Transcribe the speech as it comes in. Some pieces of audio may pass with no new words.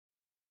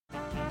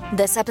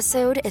This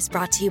episode is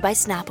brought to you by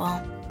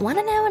Snapple. Want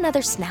to know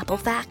another Snapple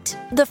fact?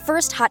 The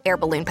first hot air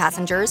balloon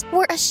passengers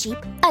were a sheep,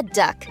 a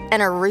duck,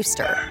 and a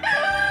rooster.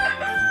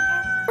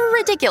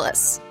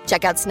 Ridiculous.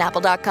 Check out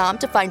Snapple.com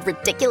to find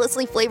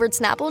ridiculously flavored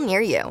Snapple near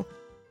you.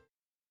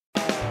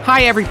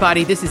 Hi,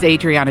 everybody. This is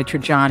Adriana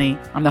Trajani.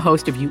 I'm the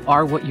host of You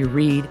Are What You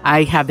Read.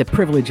 I have the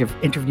privilege of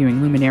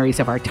interviewing luminaries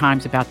of our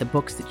times about the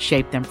books that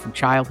shaped them from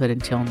childhood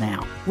until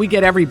now. We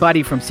get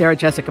everybody from Sarah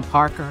Jessica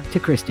Parker to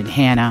Kristen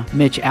Hanna,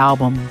 Mitch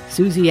Albom,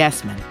 Susie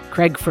Essman,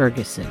 Craig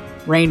Ferguson,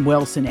 Rainn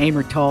Wilson,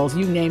 Amor Tolls,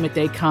 you name it,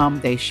 they come,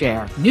 they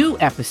share. New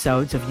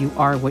episodes of You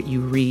Are What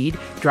You Read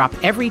drop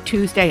every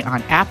Tuesday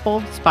on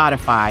Apple,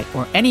 Spotify,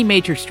 or any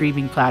major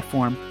streaming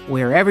platform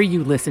wherever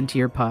you listen to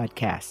your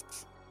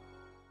podcasts.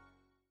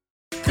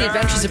 The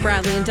Adventures of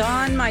Bradley and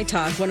Dawn, My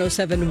Talk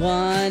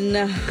 1071.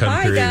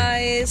 Hi,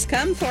 guys.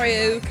 Come for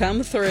you.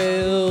 Come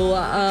through.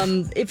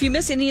 If you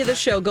miss any of the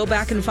show, go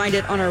back and find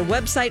it on our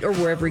website or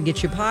wherever you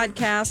get your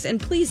podcasts. And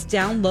please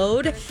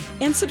download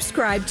and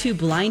subscribe to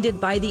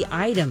Blinded by the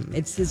Item.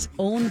 It's his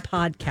own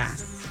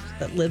podcast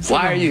that lives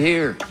Why are you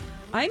here?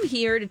 I'm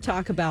here to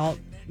talk about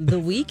the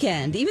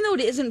weekend. Even though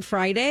it isn't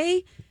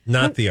Friday.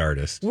 Not the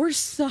artist. We're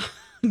so,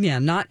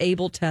 not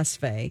Abel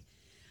Tesfaye.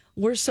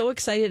 We're so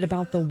excited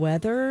about the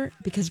weather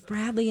because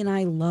Bradley and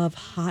I love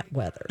hot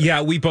weather.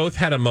 Yeah, we both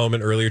had a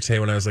moment earlier today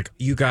when I was like,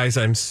 you guys,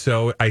 I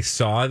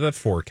saw the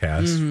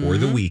forecast for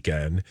the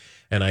weekend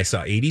and I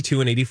saw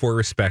 82 and 84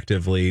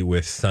 respectively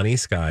with sunny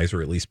skies,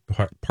 or at least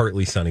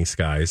partly sunny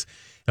skies.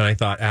 And I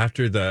thought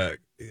after the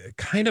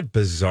kind of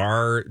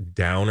bizarre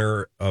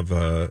downer of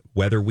a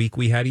weather week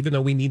we had, even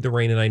though we need the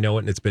rain and I know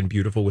it and it's been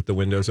beautiful with the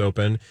windows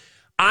open,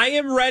 I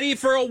am ready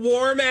for a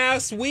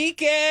warm-ass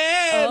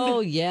weekend. Oh,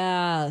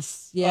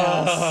 yes.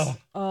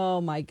 Oh,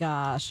 my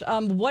gosh.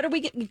 What are we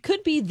getting? It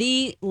could be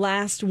the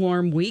last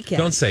warm weekend.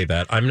 Don't say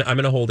that. I'm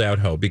going to hold out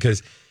hope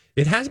because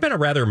it has been a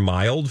rather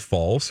mild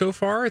fall so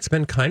far. It's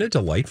been kind of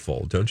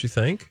delightful, don't you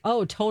think?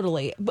 Oh,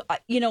 totally.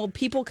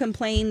 People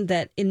complain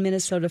that in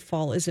Minnesota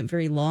fall isn't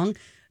very long.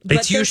 But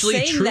it's usually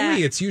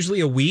it's usually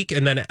a week,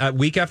 and then a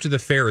week after the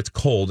fair, it's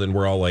cold, and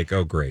we're all like,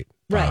 oh, great.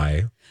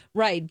 Bye.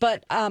 Right.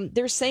 But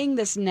they're saying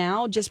this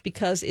now just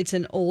because it's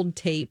an old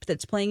tape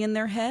that's playing in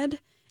their head.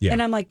 Yeah.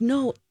 And I'm like,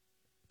 no,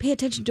 pay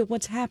attention to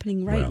what's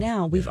happening right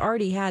now. We've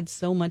already had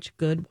so much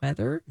good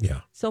weather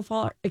so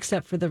far,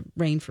 except for the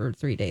rain for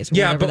 3 days.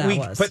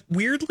 But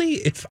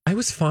weirdly, I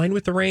was fine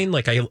with the rain.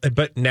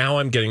 But now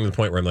I'm getting to the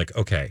point where I'm like,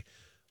 okay,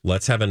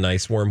 let's have a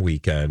nice warm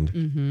weekend.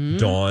 Mm-hmm.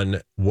 Dawn,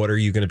 what are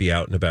you going to be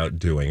out and about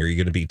doing? Are you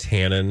going to be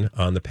tanning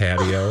on the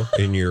patio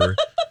in your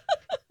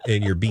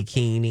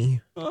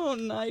bikini? Oh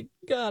my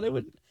God. It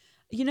would,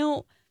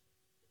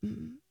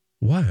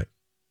 what?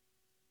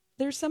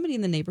 There's somebody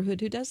in the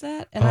neighborhood who does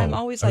that. And I'm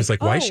always like, I was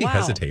like, why is she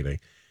hesitating?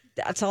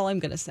 That's all I'm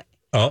going to say.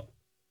 Oh,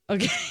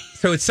 okay.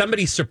 So it's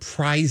somebody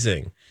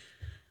surprising.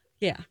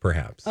 Yeah.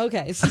 Perhaps.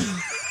 Okay. So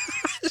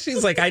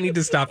she's like, I need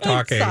to stop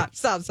talking.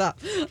 Stop.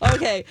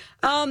 Okay.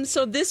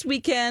 So this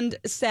weekend,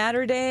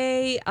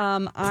 Saturday,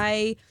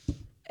 I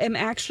am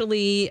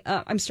actually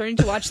I'm starting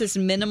to watch this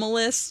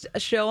minimalist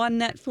show on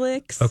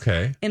Netflix.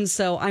 Okay. And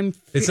so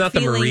it's not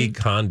the Marie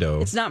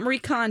Kondo. It's not Marie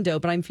Kondo,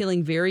 but I'm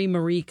feeling very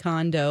Marie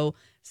Kondo.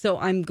 So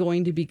I'm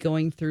going to be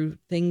going through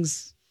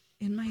things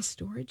in my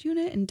storage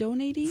unit and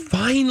donating.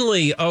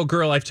 Finally. Oh,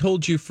 girl, I've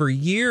told you for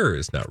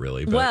years. Not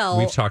really, but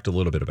we've talked a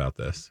little bit about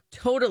this.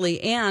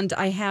 Totally. And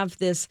I have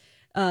this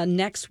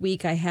next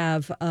week. I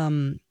have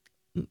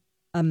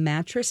a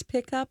mattress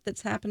pickup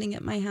that's happening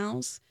at my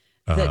house.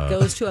 That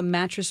goes to a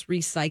mattress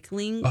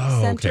recycling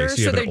center.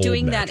 Okay. So they're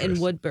doing that in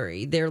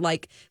Woodbury. They're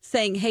like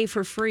saying, hey,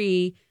 for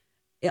free,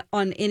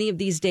 on any of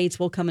these dates,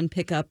 we'll come and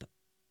pick up,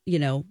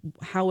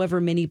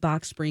 however many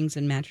box springs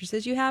and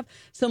mattresses you have.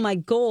 So my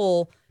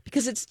goal,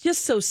 because it's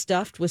just so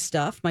stuffed with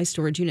stuff, my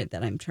storage unit,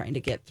 that I'm trying to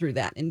get through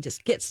that and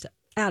just get stuff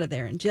out of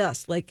there and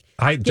just isn't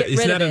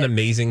that an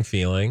amazing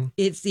feeling?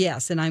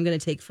 Yes, and I'm going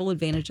to take full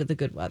advantage of the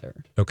good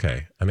weather.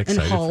 Okay, I'm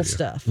excited and haul for you.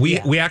 Stuff.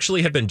 We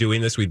actually have been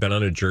doing this. We've been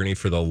on a journey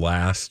for the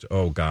last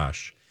over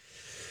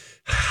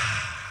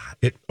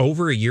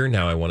a year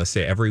now. I want to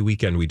say every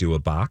weekend we do a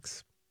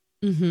box,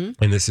 and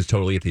this is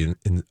totally at the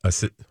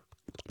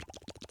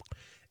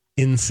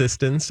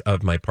insistence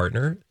of my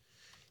partner.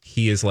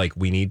 He is like,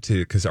 we need to,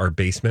 because our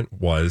basement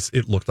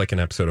it looked like an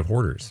episode of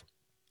Hoarders.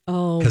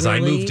 Oh, because really?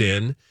 I moved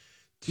in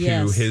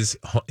to his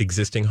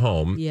existing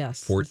home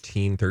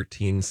 14,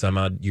 13 some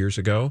odd years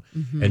ago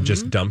and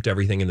just dumped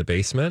everything in the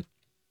basement.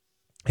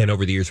 And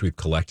over the years, we've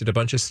collected a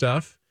bunch of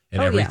stuff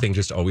and everything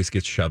just always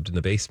gets shoved in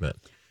the basement.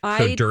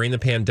 So during the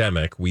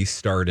pandemic, we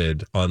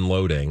started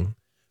unloading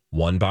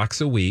one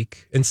box a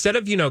week instead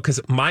of, because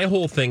my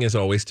whole thing is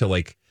always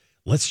to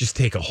let's just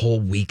take a whole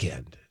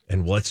weekend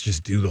and let's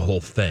just do the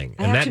whole thing.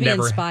 I have to be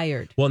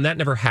inspired. Well, and that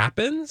never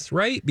happens,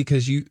 right?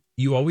 Because you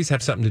always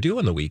have something to do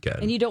on the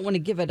weekend. And you don't want to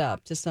give it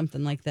up to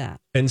something like that.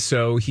 And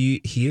so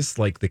he is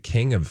like the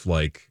king of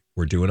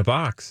we're doing a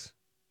box.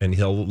 And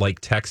he'll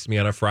text me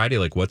on a Friday,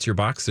 what's your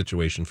box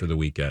situation for the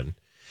weekend?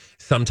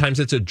 Sometimes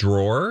it's a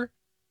drawer.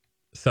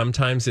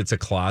 Sometimes it's a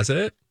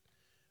closet.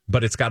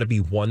 but it's got to be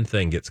one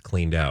thing gets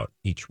cleaned out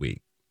each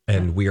week.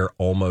 And we are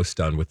almost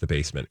done with the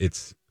basement.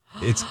 It's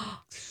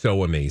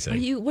so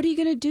amazing. What are you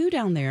going to do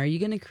down there? Are you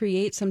going to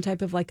create some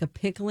type of like a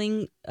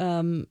pickling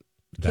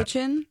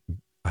kitchen?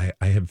 I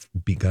have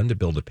begun to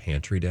build a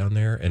pantry down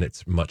there, and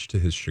it's much to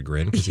his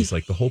chagrin because he's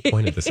like, the whole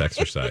point of this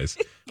exercise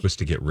was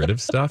to get rid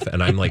of stuff.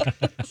 And I'm like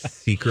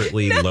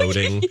secretly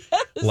loading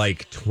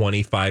like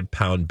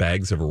 25-pound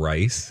bags of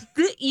rice.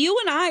 You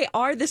and I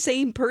are the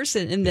same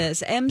person in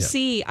this.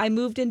 MC, I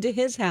moved into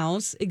his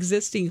house,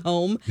 existing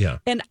home,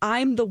 and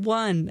I'm the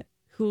one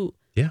who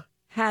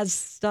has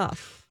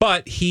stuff.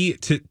 But he,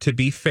 to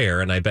be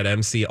fair, and I bet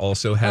MC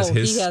also has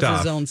his stuff. He has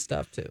his own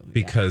stuff too.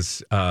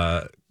 Because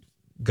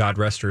God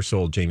rest her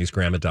soul, Jamie's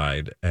grandma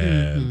died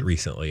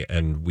recently,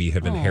 and we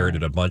have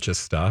inherited a bunch of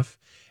stuff.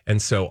 And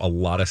so a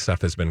lot of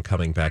stuff has been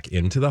coming back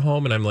into the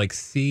home. And I'm like,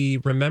 see,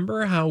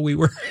 remember how we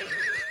were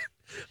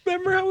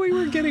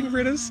getting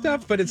rid of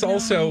stuff? But it's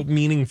also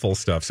meaningful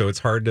stuff. So it's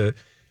hard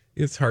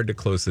to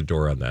close the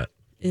door on that.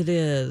 It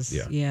is.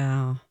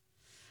 Yeah.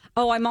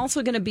 Oh, I'm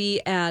also going to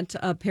be at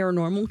a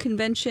paranormal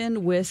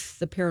convention with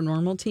the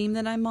paranormal team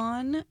that I'm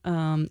on.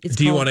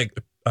 You want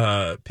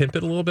to pimp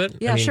it a little bit?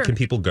 Yeah, sure. Can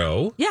people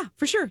go? Yeah,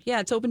 for sure. Yeah,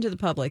 it's open to the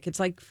public. It's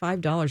like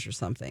 $5 or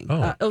something.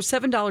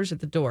 $7 at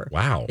the door.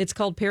 Wow. It's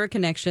called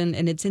Paraconnection,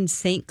 and it's in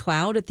St.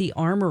 Cloud at the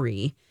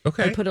Armory.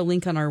 Okay. I put a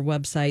link on our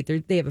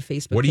website. They have a Facebook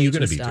page. What are you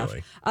going to be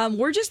doing?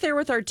 We're just there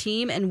with our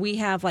team, and we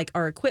have like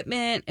our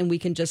equipment, and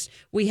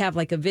we have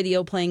like a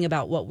video playing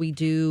about what we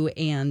do,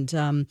 and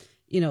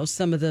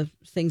some of the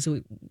things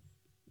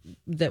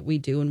that we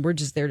do, and we're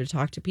just there to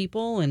talk to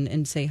people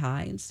and say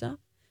hi and stuff.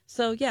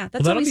 So yeah,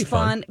 that's always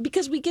fun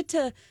because we get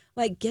to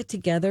like get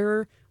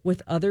together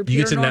with other paranormal teams.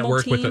 You get to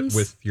network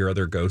with your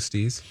other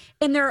ghosties.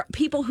 And there are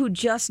people who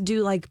just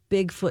do like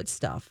Bigfoot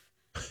stuff.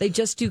 They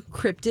just do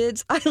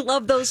cryptids. I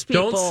love those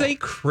people. Don't say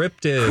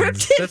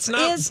cryptids. That's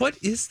not. What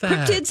is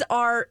that? Cryptids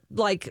are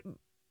like,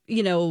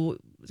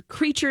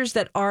 creatures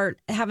that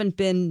haven't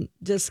been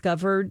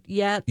discovered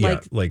yet,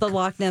 like the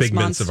Loch Ness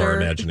figments monster. of our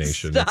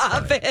imagination.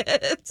 Stop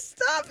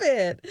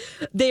it.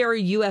 They are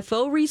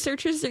UFO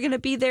researchers. They're going to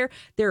be there.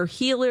 There are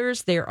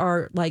healers. There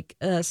are like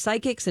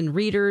psychics and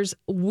readers.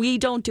 We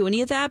don't do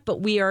any of that,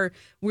 but we're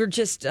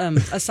just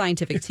a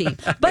scientific team.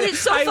 But it's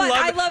so fun.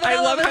 I love it.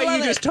 I love how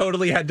you just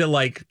totally had to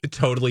like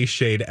totally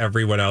shade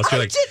everyone else. You're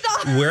like,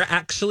 we're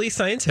actually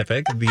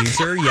scientific. These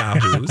are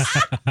yahoos,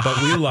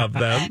 but we love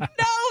them.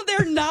 No,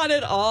 they're not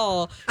at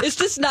all. It's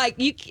just like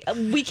we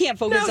can't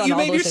focus on all those things. You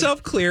made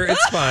yourself clear.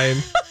 It's fine.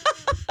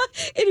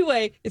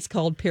 Anyway, it's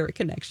called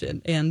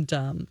Paraconnection. And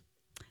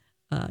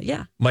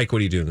Mike, what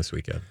are you doing this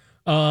weekend?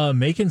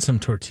 Making some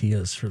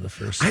tortillas for the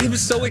first time. I'm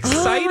so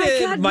excited.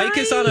 Oh my God, Mike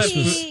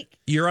is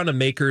you're on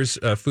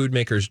a food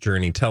maker's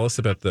journey. Tell us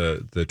about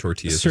the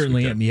tortillas.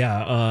 Certainly am.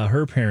 Yeah.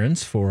 Her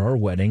parents for our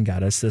wedding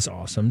got us this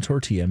awesome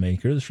tortilla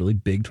maker, this really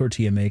big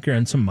tortilla maker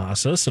and some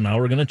masa. So now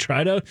we're going to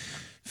try to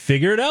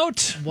figure it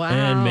out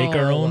and make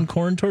our own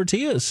corn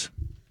tortillas.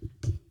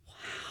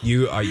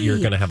 Wow. You're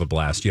going to have a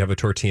blast. You have a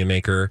tortilla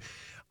maker.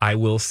 I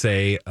will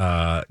say,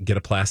 get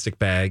a plastic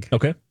bag.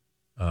 Okay.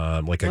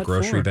 Like a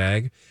grocery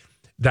bag.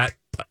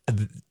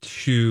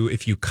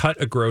 If you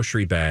cut a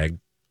grocery bag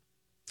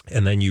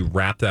and then you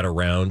wrap that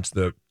around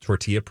the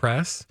tortilla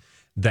press,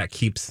 that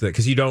keeps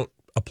because you don't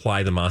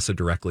apply the masa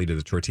directly to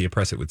the tortilla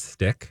press, it would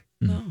stick.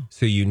 Oh.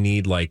 So you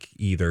need like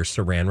either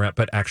saran wrap,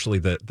 but actually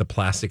the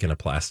plastic in a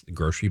plastic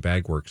grocery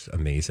bag works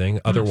amazing.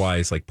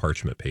 Otherwise, like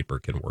parchment paper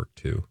can work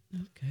too.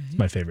 Okay. It's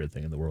my favorite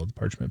thing in the world,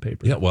 parchment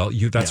paper. Yeah, well,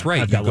 that's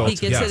right. He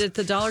gets it at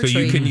the Dollar Tree. So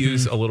you can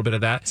use a little bit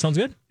of that. Sounds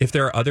good. If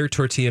there are other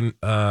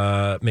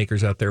tortilla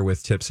makers out there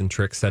with tips and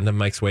tricks, send them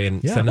Mike's way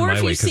and send them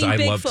my way because I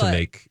love to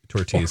make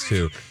tortillas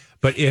too.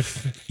 But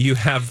if you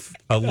have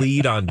a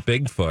lead on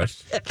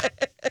Bigfoot...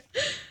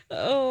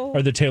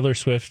 Are the Taylor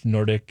Swift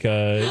Nordic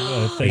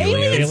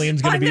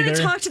aliens going to be there? I'm going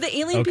to talk to the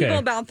alien people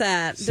about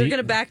that. They're going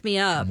to back me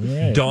up.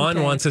 Right.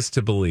 Dawn wants us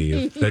to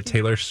believe that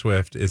Taylor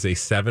Swift is a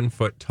 7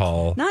 foot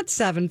tall. Not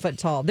 7 foot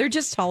tall. They're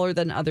just taller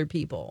than other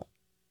people.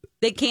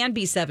 They can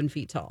be 7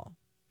 feet tall.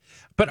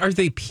 But are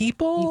they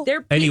people?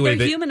 They're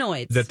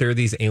humanoids. That there are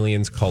these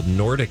aliens called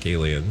Nordic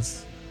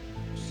aliens.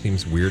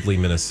 Seems weirdly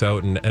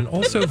Minnesotan and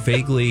also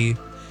vaguely...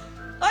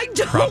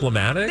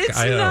 problematic? It's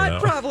I don't not know.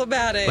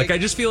 Problematic. Like, I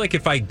just feel like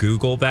if I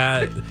Google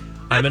that,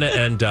 I'm going to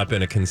end up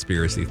in a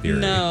conspiracy theory.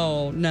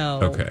 No.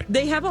 Okay.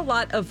 They have a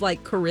lot of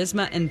like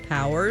charisma and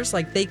powers.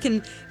 Like they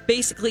can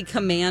basically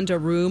command a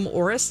room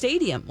or a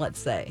stadium, let's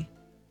say,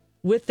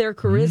 with their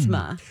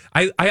charisma.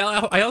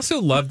 I also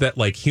love that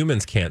like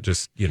humans can't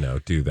just,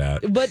 do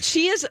that. But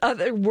she is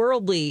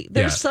otherworldly.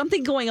 There's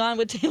something going on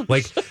with Taylor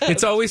Swift.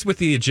 It's always with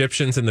the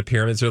Egyptians and the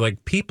pyramids. They're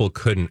like, people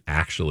couldn't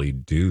actually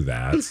do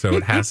that. So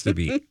it has to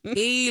be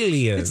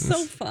aliens. It's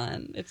so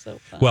fun.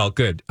 Well,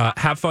 good.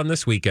 Have fun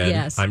this weekend.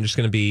 Yes. I'm just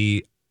going to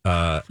be...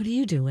 what are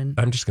you doing?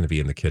 I'm just going to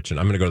be in the kitchen.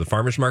 I'm going to go to the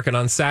farmer's market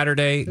on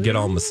Saturday, get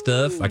all my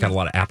stuff. I got a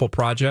lot of Apple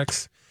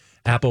projects.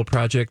 Apple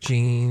Project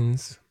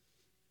jeans.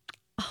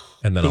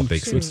 And then I'll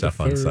bake some stuff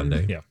on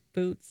Sunday. Yeah.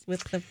 Boots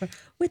with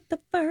the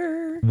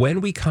fur. When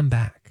we come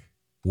back,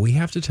 we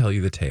have to tell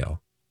you the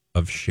tale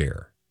of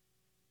Cher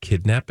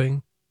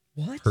kidnapping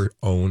her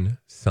own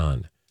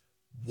son.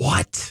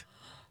 What?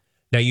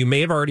 Now, you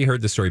may have already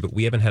heard the story, but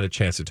we haven't had a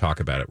chance to talk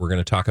about it. We're going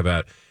to talk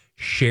about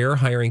Cher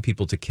hiring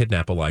people to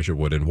kidnap Elijah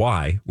Wood and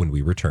why when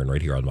we return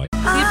right here on My. The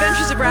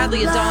Adventures of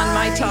Bradley and Dawn,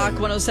 My Talk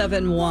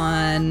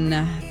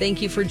 107.1.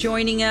 Thank you for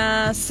joining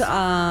us.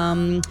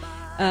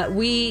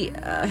 We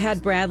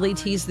had Bradley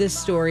tease this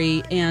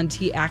story, and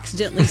he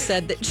accidentally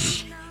said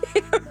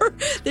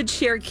that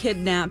Cher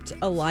kidnapped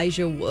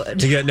Elijah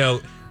Wood. Yeah,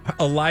 no,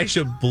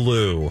 Elijah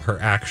Blue, her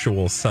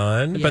actual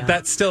son, but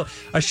that's still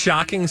a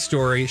shocking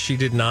story. She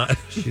did not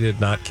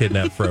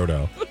kidnap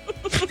Frodo.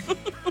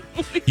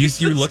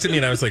 You looked at me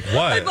and I was like,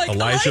 what? Like,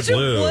 Elijah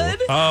Blue.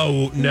 Wood?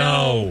 Oh,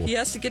 no. He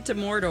has to get to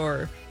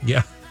Mordor.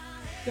 Yeah.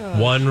 Gosh.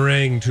 One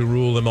ring to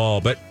rule them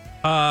all. But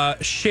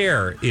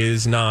Cher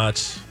is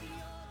not...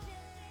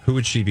 Who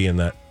would she be in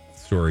that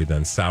story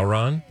then?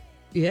 Sauron?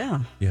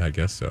 Yeah. Yeah, I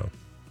guess so.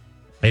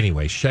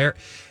 Anyway, Cher...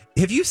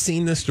 Have you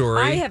seen this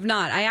story? I have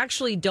not. I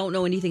actually don't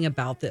know anything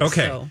about this.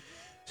 Okay.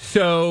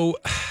 So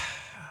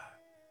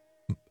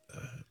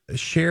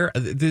Cher,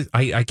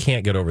 I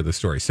can't get over the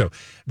story. So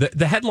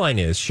the headline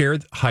is Cher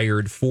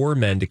hired 4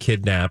 men to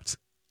kidnap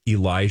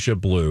Elijah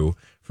Blue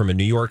from a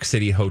New York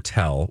City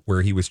hotel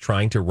where he was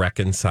trying to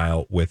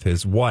reconcile with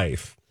his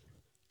wife.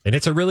 And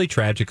it's a really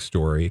tragic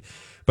story.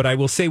 But I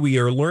will say we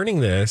are learning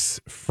this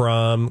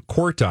from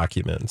court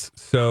documents.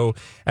 So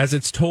as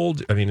it's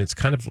told, I mean,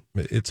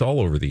 it's all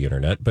over the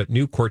internet, but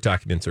new court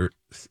documents are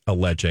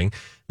alleging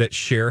that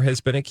Cher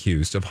has been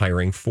accused of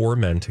hiring 4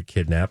 men to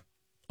kidnap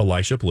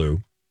Elijah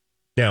Blue.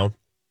 Now,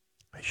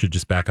 I should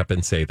just back up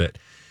and say that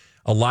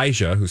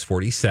Elijah, who's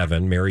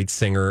 47, married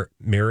singer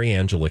Mary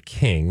Angela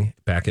King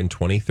back in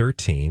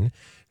 2013.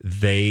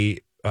 They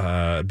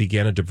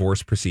began a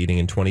divorce proceeding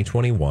in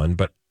 2021,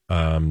 but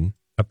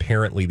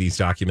apparently these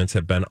documents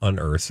have been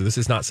unearthed. So this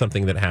is not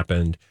something that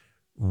happened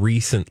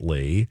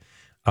recently.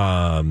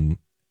 In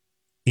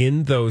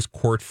those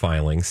court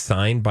filings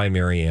signed by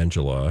Mary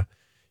Angela,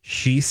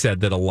 she said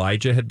that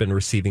Elijah had been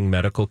receiving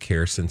medical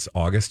care since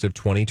August of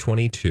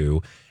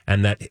 2022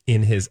 and that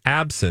in his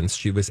absence,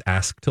 she was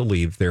asked to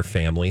leave their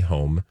family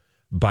home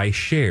by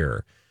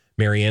Cher.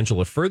 Mary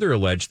Angela further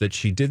alleged that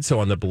she did so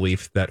on the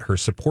belief that her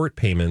support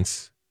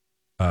payments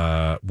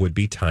would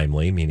be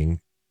timely,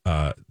 meaning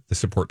the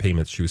support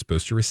payments she was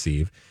supposed to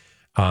receive,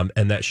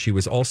 and that she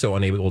was also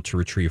unable to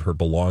retrieve her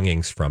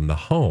belongings from the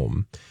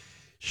home.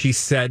 She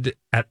said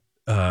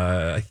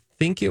I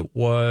think it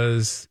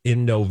was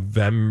in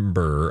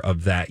November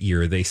of that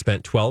year, they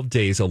spent 12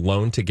 days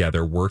alone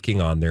together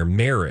working on their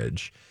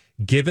marriage.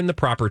 Given the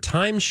proper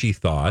time, she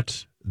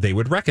thought they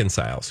would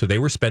reconcile. So they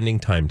were spending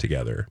time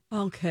together.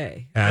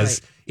 Okay.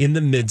 In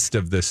the midst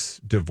of this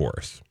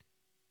divorce.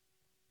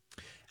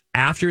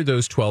 After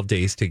those 12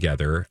 days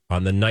together,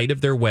 on the night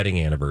of their wedding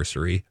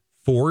anniversary,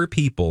 4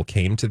 people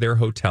came to their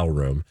hotel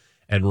room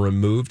and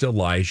removed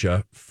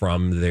Elijah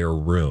from their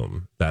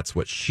room. That's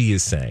what she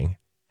is saying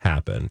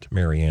happened,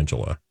 Mary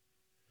Angela.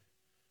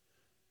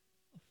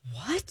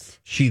 What?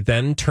 She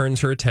then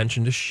turns her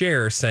attention to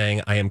Cher,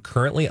 saying, I am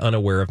currently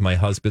unaware of my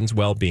husband's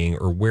well-being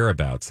or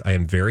whereabouts. I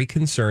am very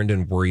concerned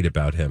and worried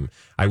about him.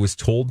 I was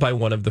told by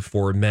one of the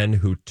 4 men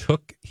who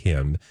took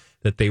him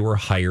that they were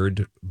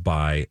hired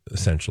by,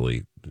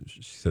 essentially,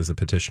 she says, the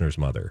petitioner's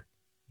mother,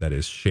 that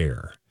is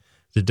Cher.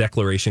 The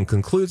declaration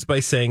concludes by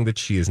saying that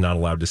she is not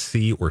allowed to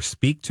see or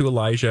speak to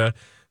Elijah,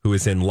 who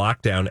is in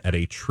lockdown at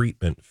a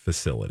treatment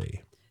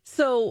facility.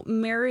 So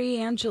Mary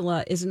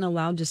Angela isn't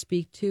allowed to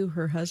speak to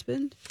her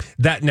husband?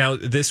 Now,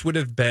 this would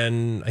have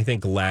been, I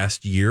think,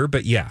 last year,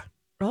 but yeah.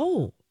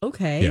 Oh,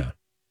 okay. Yeah.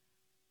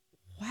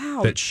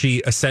 Wow. That she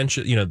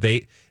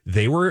essentially,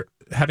 they were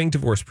having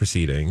divorce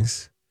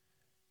proceedings.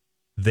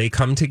 They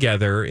come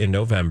together in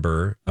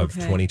November of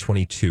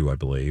 2022, I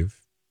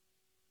believe,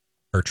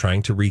 are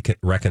trying to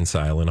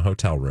reconcile in a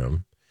hotel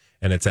room.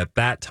 And it's at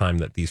that time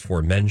that these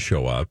 4 men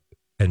show up.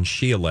 And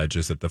she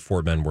alleges that the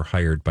 4 men were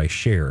hired by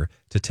Cher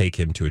to take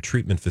him to a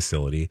treatment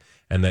facility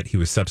and that he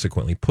was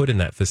subsequently put in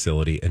that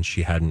facility and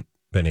she hadn't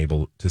been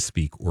able to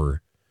speak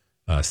or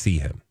see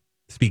him.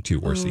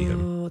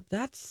 Oh,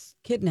 that's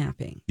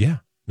kidnapping. Yeah.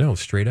 No,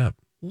 straight up.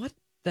 What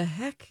the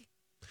heck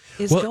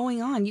is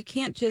going on? You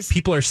can't just...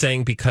 People are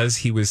saying because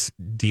he was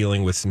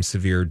dealing with some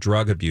severe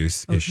drug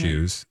abuse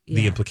issues,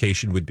 the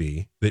implication would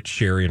be that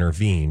Cher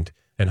intervened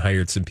and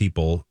hired some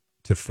people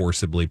to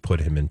forcibly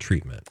put him in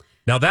treatment.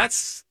 Now,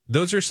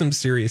 those are some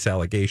serious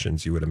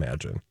allegations, you would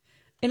imagine.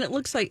 And it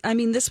looks like,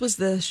 this was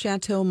the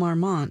Chateau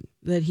Marmont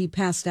that he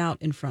passed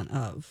out in front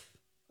of,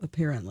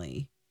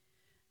 apparently,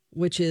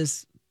 which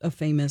is a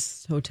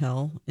famous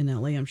hotel in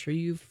LA. I'm sure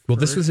you've Well,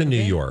 this was in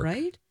New York.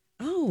 Right?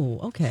 Oh,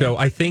 okay. So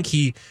I think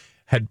he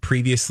had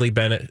previously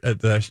been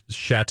at the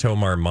Chateau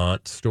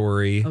Marmont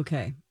story.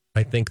 Okay.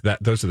 I think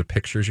that those are the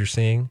pictures you're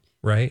seeing,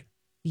 right?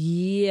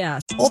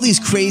 Yes. All these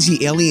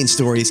crazy alien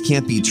stories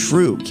can't be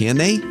true, can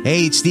they?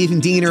 Hey, it's Stephen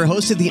Diener,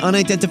 host of the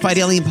Unidentified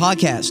Alien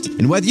Podcast.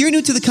 And whether you're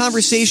new to the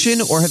conversation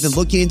or have been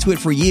looking into it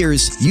for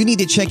years, you need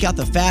to check out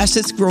the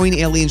fastest growing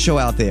alien show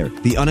out there,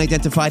 the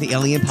Unidentified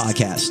Alien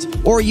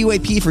Podcast, or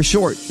UAP for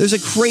short. There's a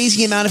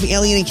crazy amount of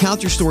alien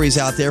encounter stories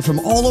out there from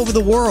all over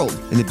the world.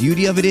 And the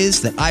beauty of it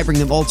is that I bring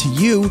them all to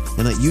you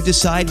and let you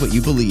decide what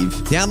you believe.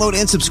 Download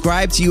and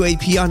subscribe to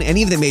UAP on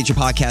any of the major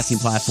podcasting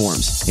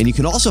platforms. And you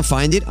can also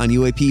find it on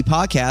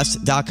UAPpodcast.com.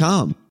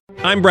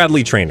 I'm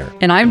Bradley Trainer.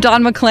 And I'm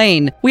Don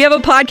McClain. We have a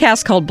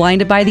podcast called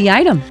Blinded by the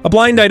Item. A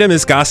blind item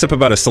is gossip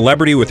about a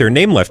celebrity with their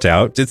name left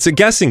out. It's a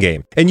guessing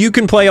game, and you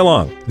can play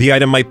along. The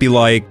item might be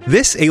like,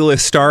 this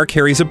A-list star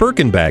carries a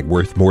Birkin bag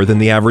worth more than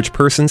the average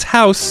person's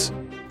house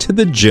to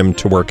the gym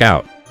to work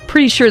out.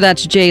 Pretty sure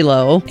that's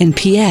J-Lo. And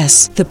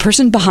P.S. the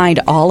person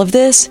behind all of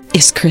this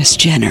is Kris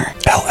Jenner,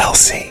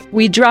 LLC.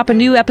 We drop a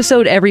new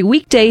episode every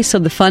weekday so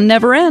the fun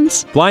never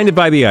ends. Blinded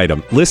by the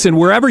Item. Listen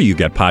wherever you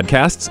get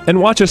podcasts and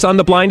watch us on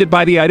the Blinded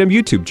by the Item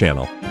YouTube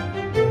channel.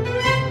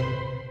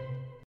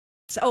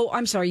 Oh,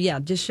 I'm sorry. Yeah,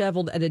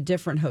 disheveled at a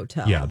different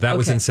hotel. Yeah, that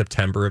was in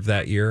September of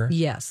that year.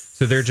 Yes.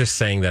 So they're just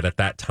saying that at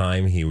that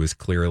time he was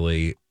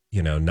clearly,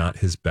 not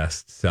his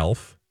best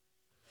self.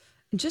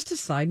 Just a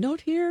side note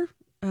here.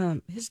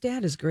 His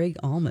dad is Greg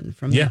Allman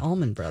from the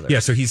Allman Brothers. Yeah,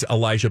 so he's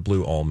Elijah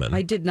Blue Allman.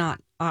 I did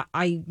not.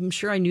 I'm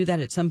sure I knew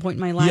that at some point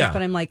in my life,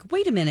 but I'm like,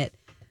 wait a minute.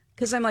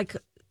 Because I'm like,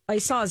 I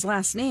saw his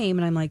last name,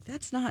 and I'm like,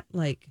 that's not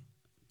like,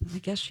 I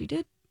guess she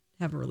did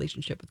have a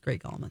relationship with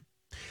Greg Allman.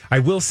 I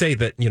will say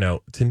that,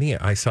 to me,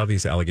 I saw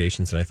these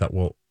allegations, and I thought,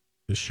 well,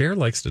 Cher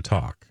likes to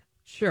talk.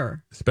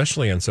 Sure.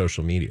 Especially on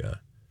social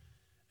media.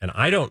 And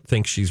I don't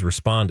think she's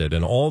responded.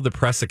 And all the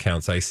press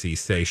accounts I see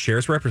say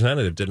Cher's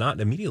representative did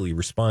not immediately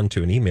respond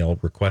to an email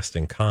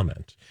requesting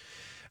comment.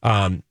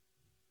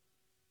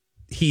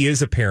 He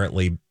is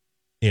apparently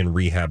in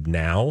rehab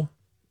now,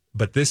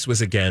 but this was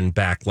again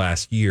back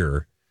last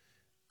year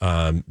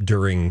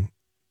during,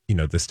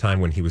 this time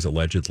when he was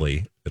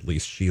allegedly, at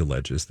least she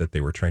alleges, that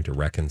they were trying to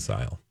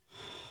reconcile.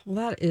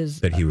 Well, that is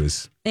that he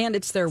was, and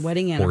it's their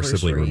wedding anniversary.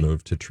 Forcibly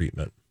removed to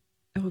treatment.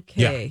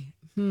 Okay.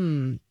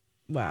 Yeah.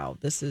 Wow.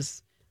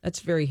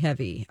 That's very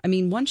heavy. I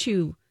mean, once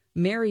you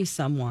marry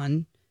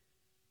someone,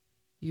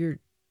 you're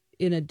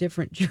in a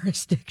different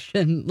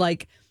jurisdiction.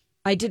 Like,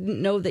 I didn't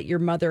know that your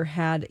mother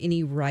had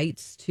any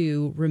rights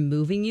to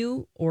removing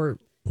you or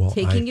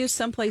taking you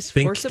someplace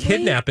forcibly.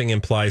 Kidnapping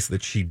implies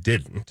that she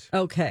didn't.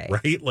 Okay.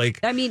 Right? Like,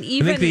 I mean,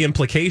 I think the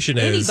implication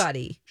is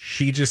anybody.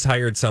 She just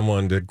hired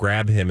someone to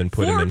grab him and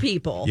put him in. 4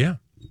 people. Yeah.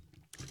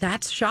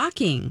 That's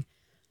shocking.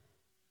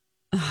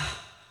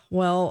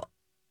 Well,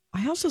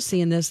 I also see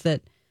in this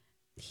that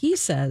he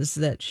says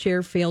that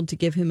Cher failed to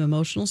give him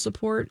emotional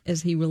support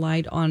as he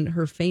relied on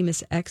her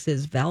famous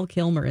exes, Val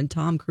Kilmer and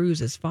Tom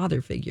Cruise, as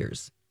father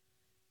figures.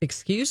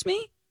 Excuse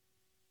me?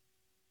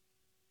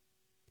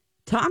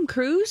 Tom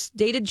Cruise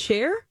dated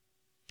Cher?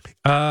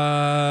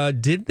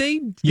 Did they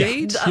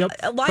date?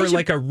 For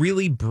like a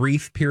really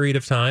brief period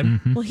of time?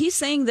 Mm-hmm. Well, he's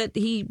saying that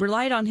he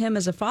relied on him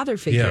as a father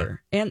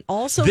figure. Yeah. And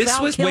also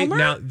Val Kilmer?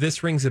 Now,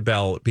 this rings a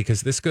bell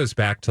because this goes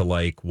back to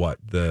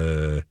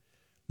the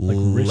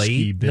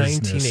late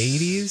business,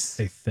 1980s,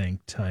 I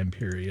think, time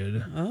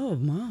period. Oh,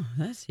 wow.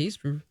 He's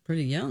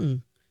pretty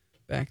young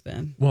back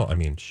then. Well, I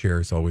mean,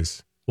 Cher's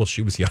always,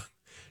 she was young.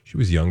 She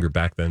was younger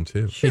back then,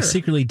 too. Sure. They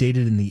secretly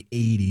dated in the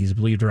 80s, I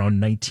believe around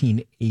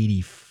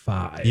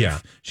 1985. Yeah.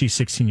 She's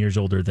 16 years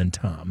older than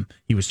Tom.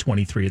 He was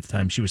 23 at the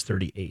time. She was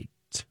 39.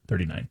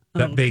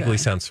 That vaguely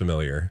sounds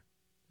familiar.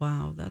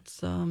 Wow,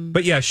 that's...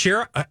 But yeah,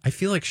 Cher, I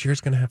feel like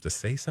Cher's going to have to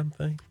say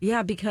something.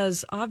 Yeah,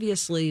 because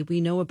obviously we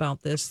know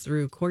about this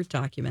through court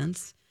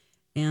documents.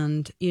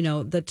 And,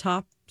 the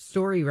top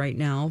story right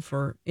now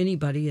for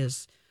anybody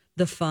is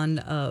the fun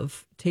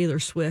of Taylor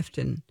Swift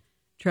and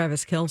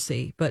Travis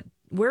Kelce. But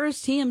where is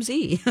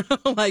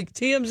TMZ? Like,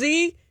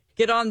 TMZ,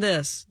 get on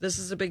this. This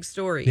is a big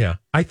story. Yeah.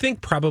 I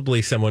think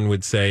probably someone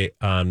would say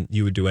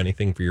you would do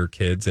anything for your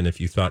kids. And if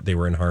you thought they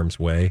were in harm's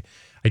way,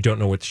 I don't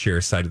know what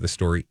Cher's side of the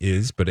story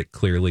is, but it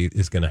clearly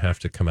is going to have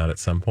to come out at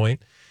some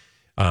point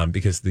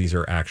because these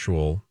are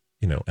actual,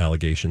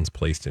 allegations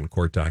placed in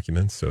court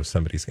documents. So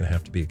somebody's going to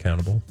have to be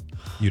accountable,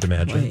 you'd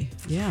imagine. Boy,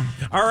 yeah.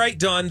 All right,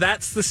 Dawn,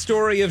 that's the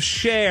story of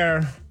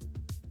Cher.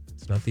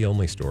 It's not the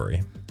only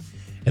story.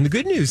 And the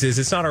good news is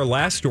it's not our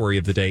last story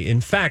of the day.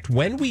 In fact,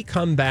 when we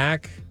come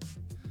back,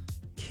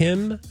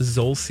 Kim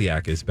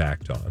Zolciak is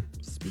back, Dawn.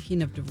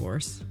 Speaking of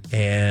divorce.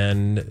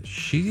 And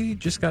she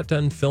just got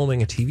done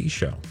filming a TV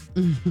show.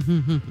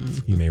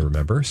 You may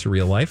remember,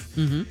 Surreal Life.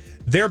 Mm-hmm.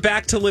 They're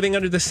back to living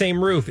under the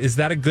same roof. Is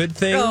that a good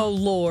thing? Oh,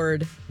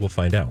 Lord. We'll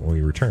find out when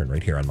we return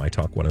right here on My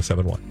Talk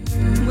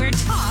 107.1. Where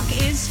talk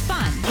is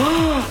fun.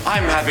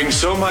 I'm having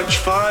so much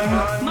fun.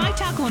 My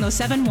Talk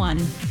 107.1.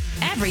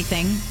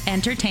 Everything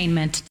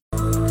entertainment.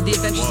 The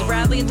Adventures of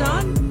Bradley and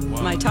Dawn.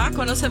 My Talk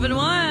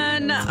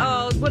 107.1.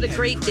 Oh, what a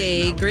great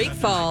day. Great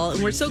fall.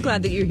 And we're so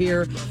glad that you're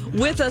here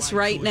with us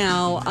right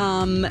now.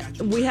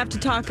 We have to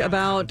talk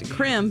about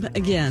Crim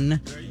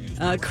again.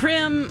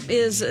 Crim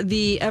is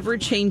the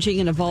ever-changing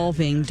and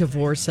evolving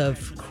divorce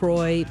of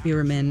Croy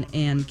Bierman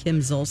and Kim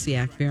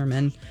Zolciak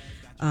Bierman.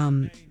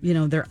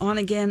 They're on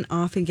again,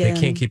 off again.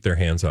 They can't keep their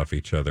hands off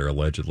each other,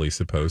 allegedly,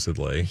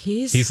 supposedly.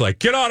 He's like,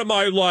 get out of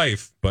my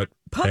life. But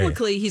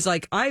publicly, he's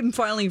like, I'm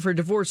filing for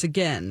divorce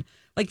again.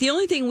 Like, the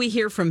only thing we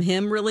hear from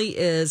him really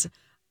is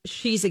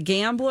she's a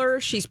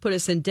gambler. She's put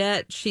us in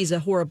debt. She's a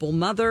horrible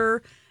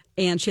mother.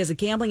 And she has a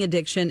gambling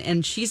addiction.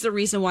 And she's the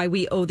reason why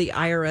we owe the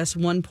IRS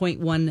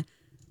 $1.1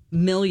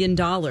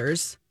 million.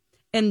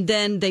 And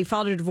then they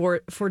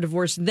filed for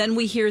divorce. Then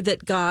we hear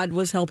that God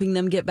was helping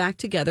them get back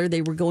together.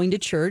 They were going to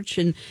church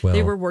and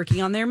they were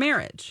working on their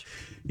marriage.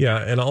 Yeah.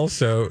 And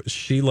also,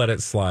 she let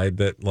it slide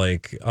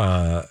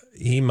that,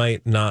 he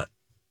might not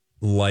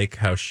like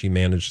how she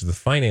managed the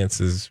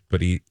finances, but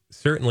he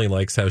certainly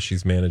likes how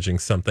she's managing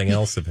something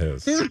else of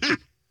his.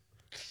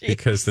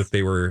 Because that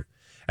they were,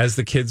 as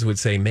the kids would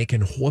say,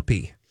 making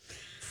whoopee,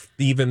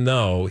 even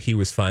though he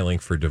was filing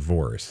for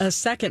divorce. A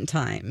second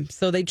time.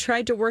 So they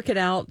tried to work it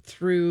out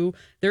through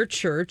their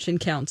church and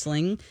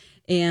counseling.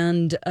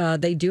 And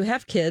they do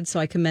have kids, so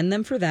I commend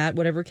them for that,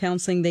 whatever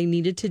counseling they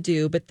needed to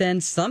do. But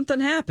then something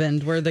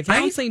happened where the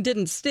counseling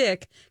didn't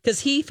stick because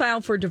he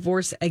filed for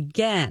divorce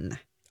again.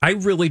 I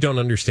really don't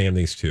understand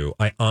these two.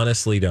 I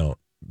honestly don't,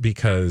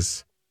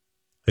 because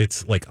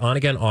it's like on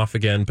again, off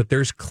again, but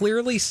there's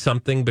clearly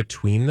something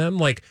between them.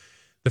 Like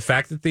the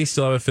fact that they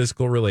still have a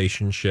physical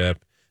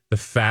relationship, the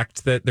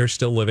fact that they're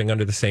still living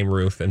under the same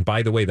roof. And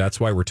by the way,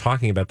 that's why we're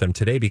talking about them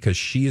today, because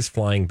she is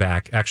flying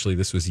back. Actually,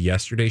 this was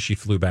yesterday. She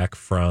flew back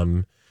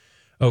from,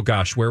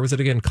 where was it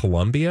again?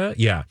 Colombia?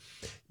 Yeah.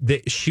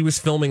 She was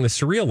filming The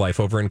Surreal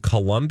Life over in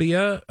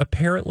Colombia,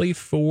 apparently,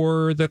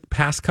 for the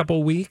past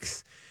couple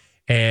weeks.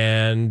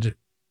 And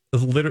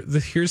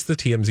here's the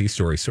TMZ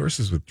story.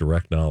 Sources with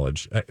direct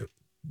knowledge.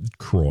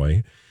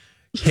 Croy.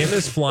 Kim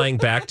is flying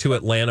back to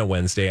Atlanta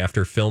Wednesday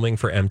after filming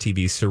for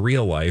MTV's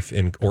Surreal Life.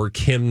 Or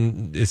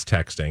Kim is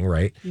texting,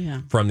 right?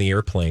 Yeah. From the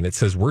airplane. It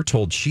says, we're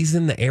told she's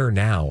in the air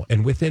now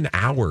and within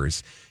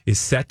hours is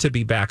set to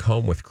be back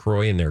home with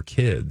Croy and their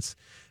kids.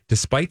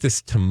 Despite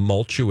this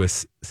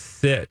tumultuous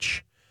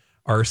sitch,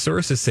 our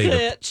sources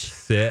say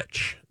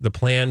the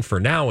plan for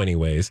now,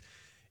 anyways,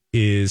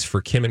 is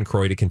for Kim and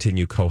Croy to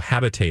continue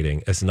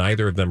cohabitating, as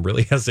neither of them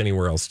really has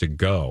anywhere else to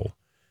go.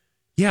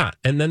 Yeah,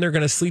 and then they're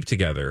going to sleep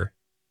together,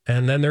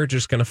 and then they're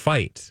just going to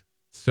fight.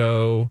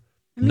 So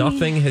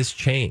nothing has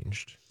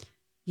changed.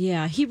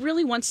 Yeah, he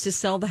really wants to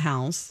sell the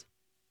house,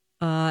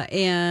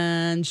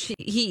 and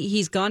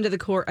he's gone to the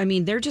court. I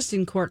mean, they're just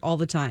in court all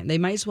the time. They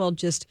might as well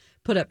just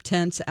put up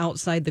tents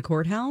outside the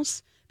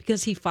courthouse,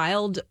 because he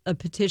filed a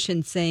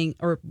petition saying,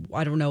 or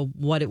I don't know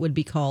what it would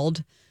be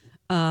called,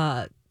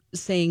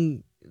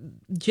 saying,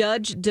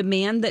 judge,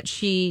 demand that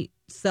she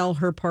sell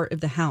her part of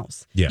the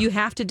house. Yeah. You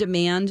have to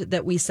demand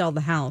that we sell the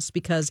house,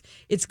 because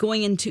it's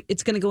going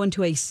to go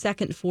into a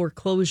second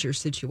foreclosure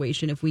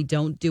situation if we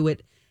don't do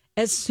it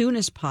as soon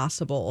as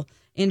possible.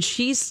 And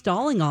she's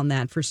stalling on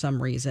that for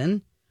some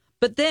reason.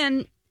 But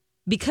then,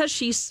 because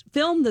she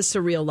filmed The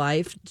Surreal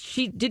Life,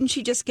 didn't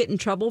she just get in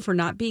trouble for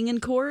not being in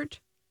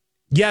court?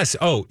 Yes.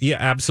 Oh, yeah,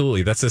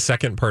 absolutely. That's the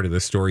second part of the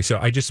story. So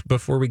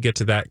before we get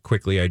to that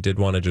quickly, I did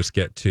want to just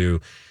get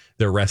to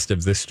the rest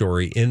of this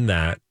story, in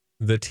that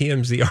the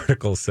TMZ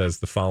article says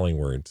the following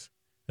words,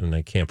 and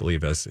I can't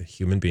believe, as a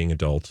human being,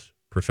 adult,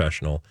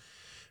 professional,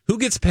 who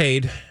gets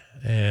paid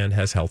and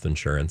has health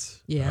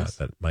insurance,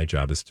 that my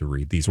job is to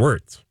read these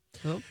words.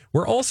 Oh.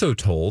 We're also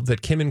told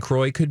that Kim and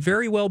Croy could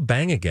very well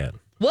bang again.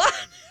 What?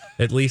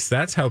 At least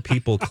that's how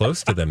people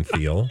close to them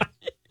feel.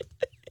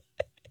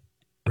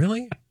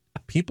 Really?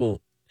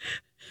 People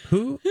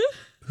who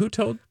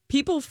told?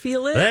 People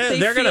feel it.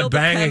 They're going to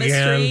bang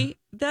again.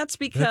 That's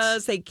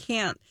because they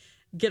can't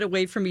get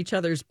away from each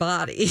other's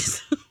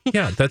bodies.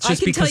 Yeah, that's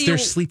just because they're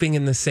sleeping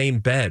in the same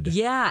bed.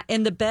 Yeah,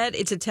 and the bed,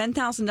 it's a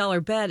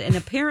 $10,000 bed, and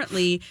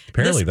apparently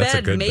this that's bed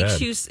a good makes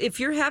bed. you,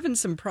 if you're having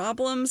some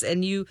problems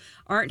and you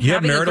aren't you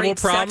having have a marital great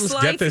problems, sex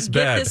life, get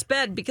this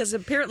bed, because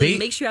apparently it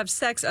makes you have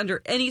sex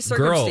under any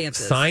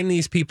circumstances. Girl, sign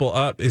these people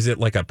up. Is it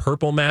like a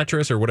purple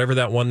mattress or whatever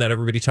that one that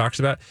everybody talks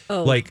about?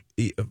 Oh. Like,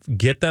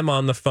 get them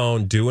on the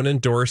phone, do an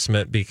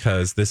endorsement,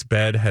 because this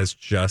bed has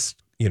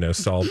just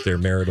solved their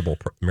marital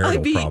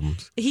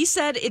problems. He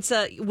said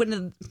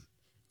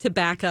to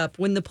back up,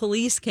 when the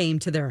police came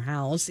to their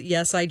house,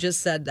 yes, I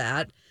just said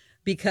that,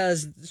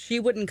 because she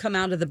wouldn't come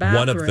out of the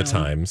bathroom.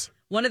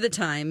 One of the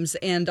times.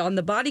 And on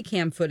the body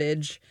cam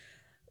footage,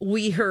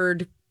 we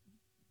heard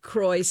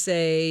Croy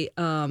say,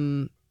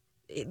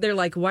 they're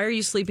like, why are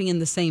you sleeping in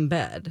the same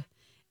bed?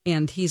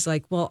 And he's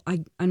like, well,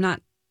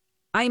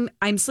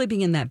 I'm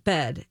sleeping in that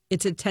bed.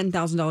 It's a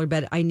 $10,000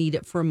 bed. I need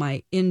it for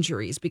my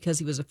injuries, because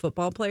he was a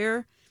football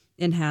player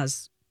and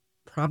has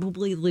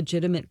probably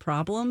legitimate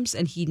problems,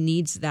 and he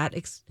needs that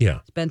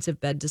expensive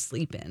bed to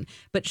sleep in.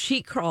 But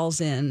she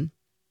crawls in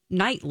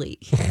nightly,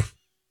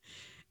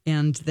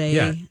 and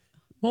they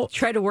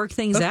try to work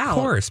things out.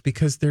 Of course,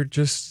 because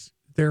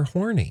they're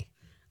horny.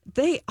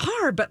 They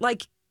are, but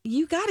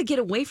you got to get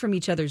away from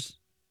each other's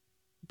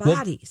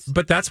bodies. Well,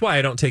 but that's why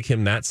I don't take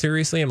him that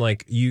seriously. I'm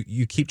like,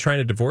 you keep trying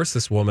to divorce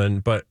this woman,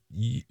 but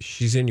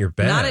she's in your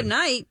bed. Not at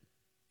night.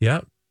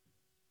 Yep.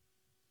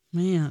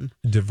 Man.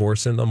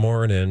 Divorce in the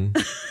morning.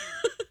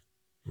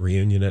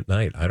 Reunion at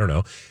night. I don't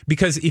know.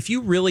 Because if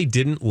you really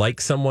didn't like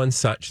someone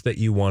such that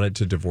you wanted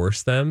to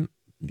divorce them,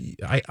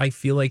 I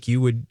feel like you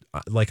would,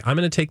 like, I'm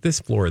going to take this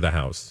floor of the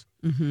house.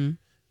 Mm-hmm.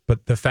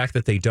 But the fact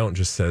that they don't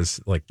just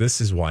says, like, this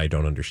is why I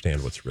don't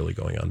understand what's really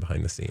going on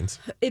behind the scenes.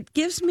 It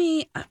gives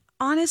me,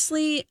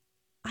 honestly,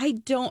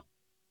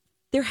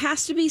 there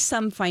has to be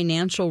some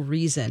financial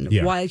reason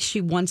why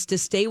she wants to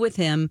stay with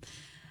him.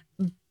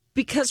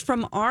 Because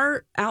from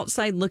our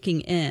outside looking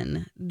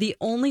in, the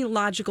only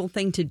logical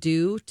thing to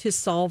do to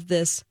solve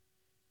this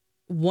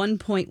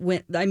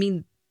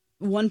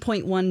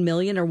 1.1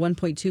 million or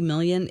 1.2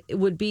 million, it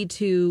would be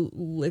to liquidate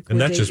your assets.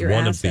 And that's just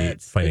one of the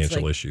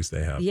financial issues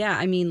they have. Yeah,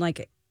 I mean,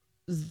 like,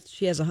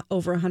 she has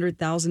over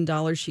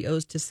 $100,000 she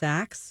owes to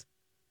Saks,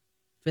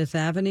 Fifth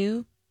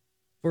Avenue,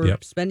 for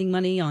spending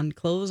money on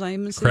clothes,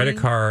 I'm assuming. Credit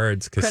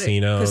cards,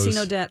 casinos.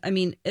 Casino debt. I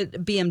mean,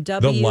 BMW.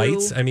 The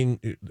lights. I mean,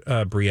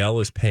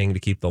 Brielle is paying to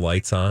keep the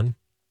lights on.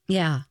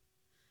 Yeah.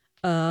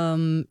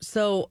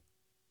 So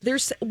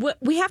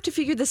we have to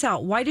figure this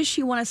out. Why does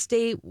she want to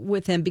stay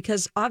with him?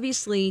 Because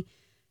obviously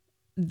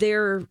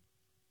they're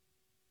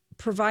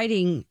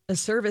providing a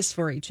service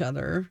for each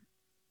other.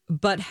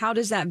 But how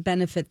does that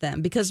benefit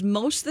them? Because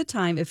most of the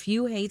time, if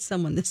you hate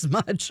someone this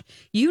much,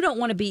 you don't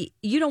want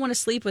to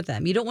sleep with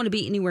them. You don't want to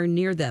be anywhere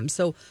near them.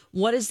 So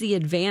what is the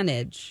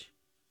advantage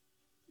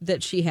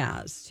that she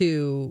has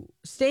to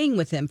staying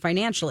with him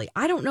financially?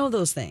 I don't know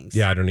those things.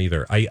 Yeah, I don't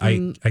either.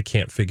 I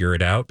can't figure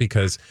it out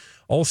because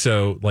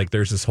also, like,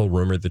 there's this whole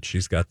rumor that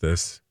she's got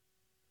this,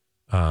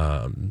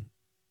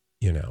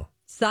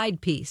 side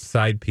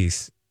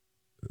piece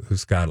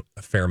who's got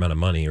a fair amount of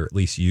money, or at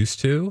least used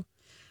to.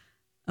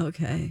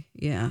 Okay,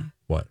 yeah.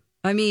 What?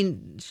 I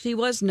mean, she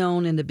was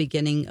known in the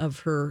beginning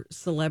of her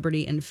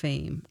celebrity and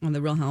fame on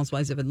The Real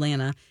Housewives of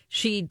Atlanta.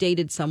 She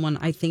dated someone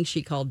I think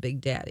she called Big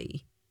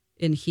Daddy.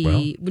 And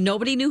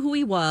nobody knew who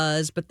he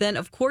was. But then,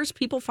 of course,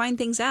 people find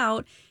things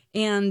out.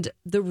 And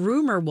the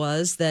rumor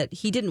was that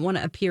he didn't want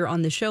to appear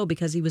on the show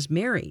because he was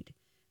married.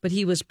 But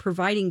he was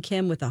providing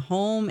Kim with a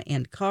home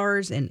and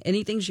cars and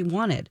anything she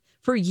wanted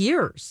for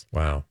years.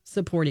 Wow.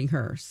 Supporting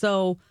her.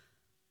 So,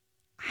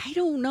 I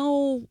don't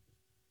know.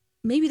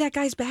 Maybe that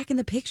guy's back in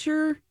the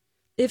picture.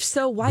 If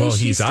so, why is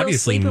she still sleeping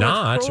with Croy? Well, he's obviously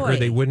not, or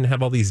they wouldn't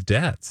have all these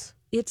debts.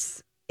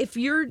 It's if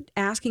you're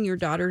asking your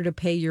daughter to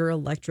pay your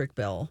electric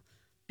bill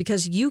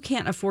because you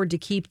can't afford to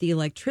keep the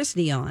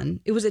electricity on.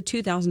 It was a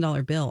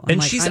 $2,000 bill.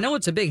 I know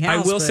it's a big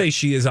house. I will say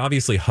she is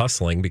obviously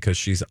hustling because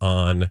she's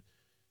on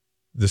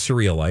the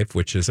Surreal Life,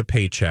 which is a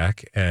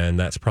paycheck, and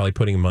that's probably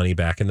putting money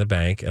back in the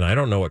bank. And I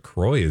don't know what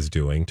Croy is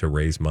doing to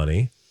raise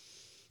money.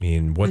 I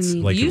mean,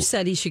 you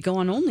said he should go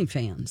on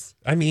OnlyFans.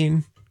 I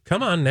mean,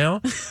 come on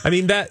now. I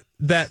mean,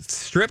 that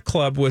strip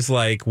club was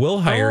like, we'll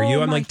hire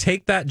you. I'm like,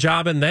 take that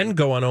job and then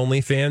go on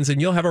OnlyFans and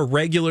you'll have a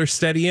regular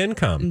steady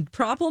income.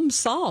 Problem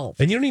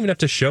solved. And you don't even have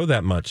to show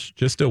that much,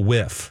 just a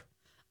whiff.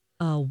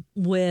 A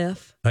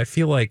whiff. I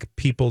feel like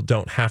people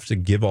don't have to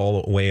give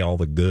away all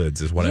the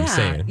goods is what I'm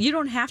saying. You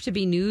don't have to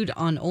be nude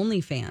on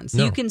OnlyFans.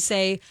 No. You can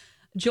say,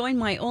 join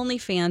my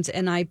OnlyFans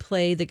and I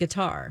play the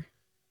guitar.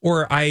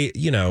 Or I,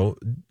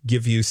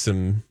 give you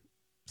some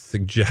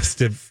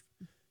suggestive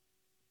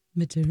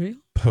material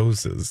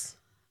poses.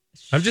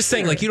 I'm just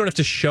saying, like, you don't have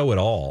to show it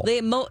all.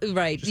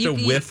 Right. Just a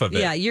whiff of it.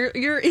 Yeah,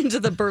 you're into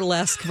the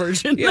burlesque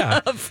version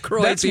of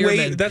Croy that's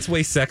Bierman. That's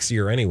way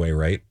sexier anyway,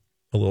 right?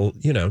 A little,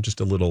 just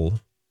a little.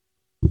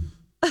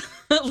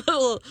 a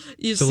little,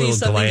 you see little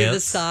something glance. to the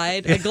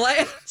side,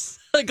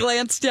 a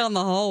glance down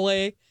the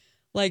hallway.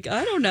 Like,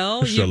 I don't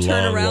know, Just you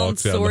turn around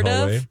sort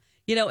of.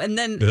 And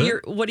then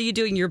what are you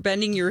doing? You're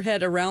bending your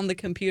head around the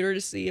computer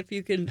to see if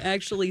you can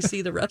actually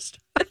see the rest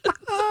of it.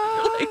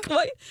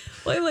 Like,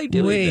 why am I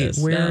doing this?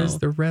 Where is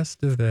the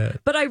rest of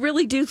it? But I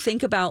really do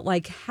think about,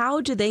 like,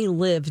 how do they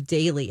live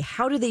daily?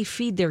 How do they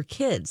feed their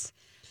kids?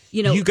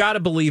 You got to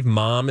believe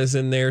mom is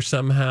in there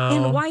somehow.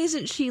 And why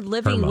isn't she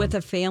living with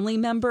a family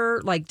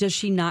member? Like, does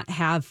she not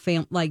have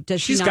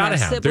She's got to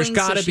have. There's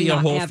got to be a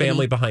whole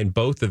family behind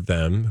both of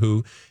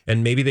them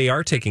and maybe they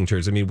are taking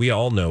turns. I mean, we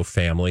all know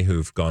family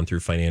who've gone through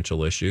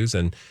financial issues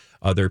and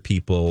other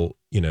people,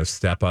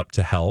 step up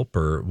to help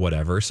or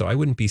whatever. So I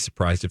wouldn't be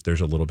surprised if there's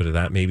a little bit of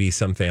that. Maybe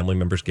some family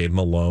members gave them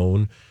a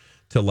loan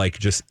to, like,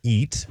 just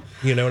eat.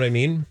 You know what I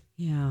mean?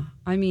 Yeah.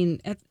 I mean,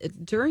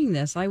 during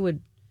this,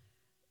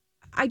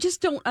 I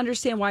just don't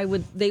understand why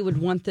they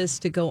would want this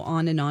to go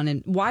on,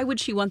 and why would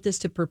she want this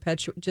to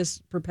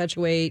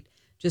perpetuate,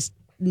 just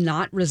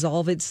not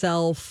resolve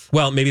itself?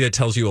 Well, maybe that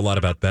tells you a lot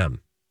about them.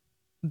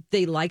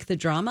 They like the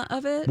drama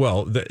of it?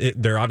 Well,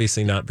 they're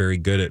obviously not very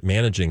good at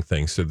managing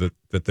things, so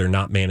that they're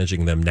not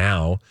managing them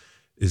now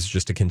is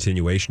just a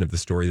continuation of the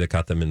story that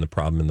got them in the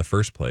problem in the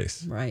first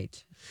place.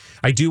 Right.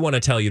 I do want to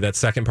tell you that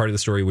second part of the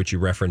story, which you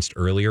referenced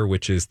earlier,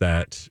 which is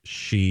that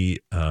she,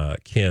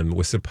 Kim,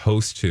 was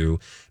supposed to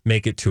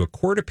make it to a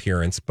court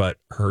appearance, but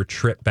her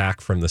trip back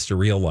from the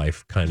surreal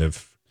life kind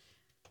of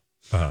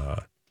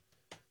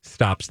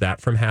stops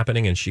that from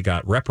happening, and she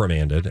got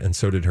reprimanded, and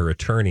so did her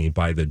attorney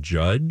by the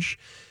judge.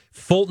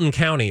 Fulton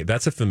County,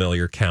 that's a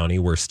familiar county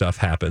where stuff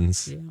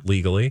happens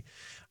legally.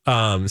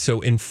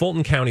 So in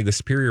Fulton County, the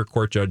Superior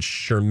Court Judge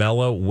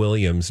Shermella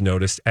Williams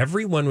noticed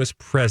everyone was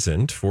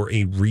present for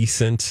a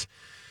recent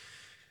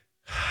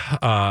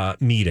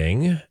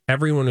meeting.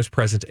 Everyone was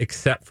present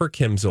except for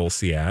Kim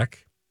Zolciak.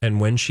 And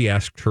when she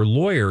asked her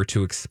lawyer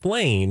to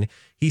explain,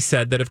 he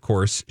said that, of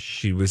course,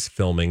 she was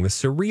filming The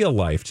Surreal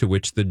Life, to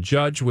which the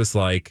judge was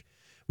like,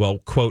 well,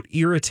 quote,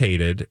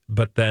 irritated,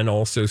 but then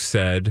also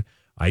said,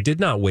 I did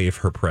not waive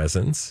her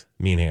presence,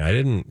 meaning I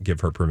didn't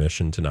give her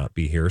permission to not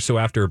be here. So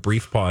after a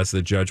brief pause,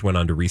 the judge went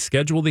on to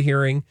reschedule the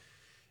hearing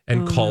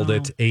and called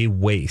it a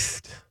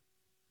waste.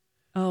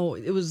 Oh,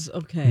 it was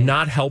okay.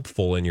 Not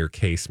helpful in your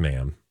case,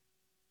 ma'am.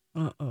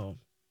 Uh-oh.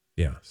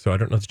 Yeah. So I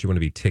don't know that you want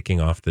to be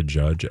ticking off the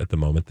judge at the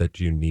moment, that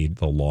you need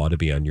the law to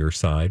be on your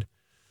side.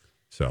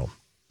 So.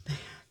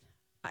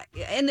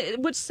 And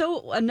what's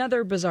so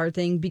another bizarre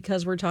thing,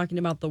 because we're talking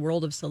about the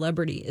world of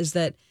celebrity, is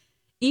that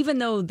even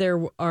though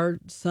there are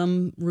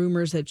some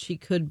rumors that she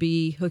could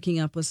be hooking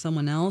up with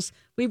someone else,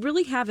 we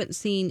really haven't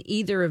seen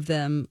either of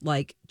them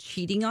like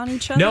cheating on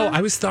each other. No,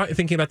 I was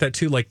thinking about that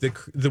too. Like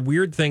the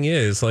weird thing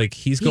is, like,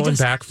 he's going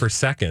back for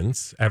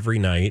seconds every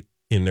night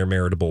in their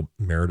marital.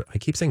 I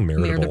keep saying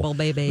marital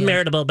baby.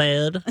 Marital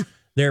bed.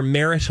 Their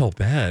marital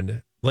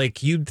bed.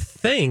 Like, you'd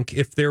think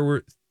if there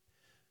were.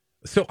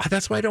 So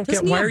that's why I don't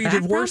get. Why are you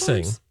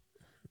divorcing?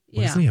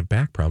 Well, doesn't he have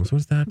back problems? What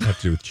does that have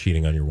to do with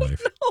cheating on your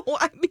wife? No,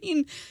 I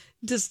mean,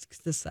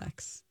 just the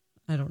sex.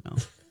 I don't know.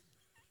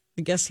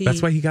 I guess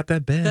that's why he got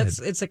that bed.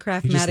 It's a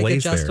Craftmatic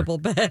adjustable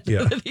bed.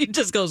 Yeah. He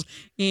just goes,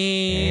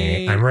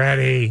 I'm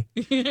ready.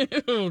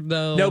 Oh,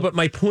 no. No, but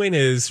my point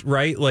is,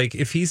 right, like,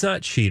 if he's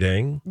not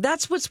cheating.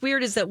 That's what's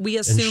weird, is that we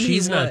assume and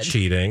she's he not would.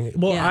 cheating.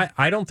 Well, yeah.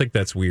 I don't think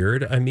that's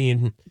weird. I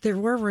mean. There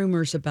were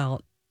rumors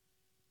about.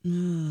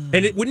 And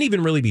it wouldn't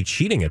even really be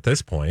cheating at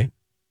this point.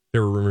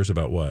 There were rumors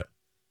about what?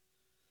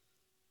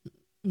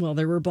 Well,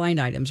 there were blind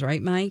items,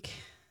 right, Mike?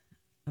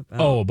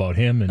 About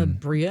him and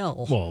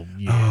Brielle. Well,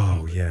 yeah.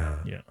 Oh, yeah.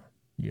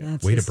 Yeah.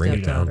 Way to bring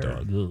it down,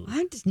 Dawn.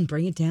 I didn't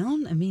bring it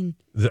down. I mean,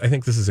 I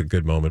think this is a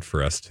good moment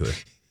for us to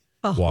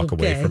walk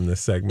away from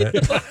this segment.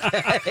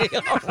 Okay.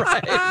 All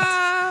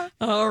right.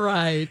 All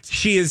right.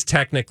 She is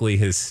technically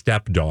his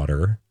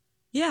stepdaughter.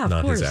 Yeah, of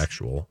not course. his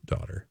actual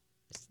daughter.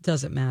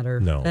 Doesn't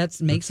matter. No.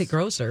 That makes it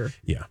grosser.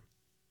 Yeah.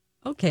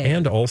 Okay.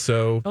 And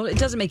also. Oh, it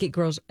doesn't make it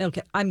gross.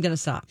 Okay. I'm going to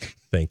stop.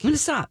 Thank you. I'm going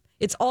to stop.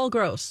 It's all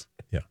gross.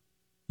 Yeah.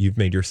 You've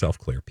made yourself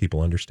clear.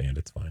 People understand.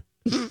 It's fine.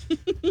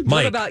 Mike.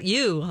 What about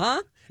you,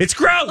 huh? It's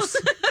gross.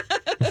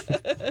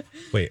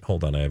 Wait,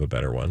 hold on. I have a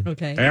better one.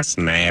 Okay. That's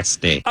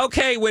nasty.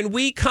 Okay. When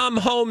we come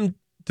home,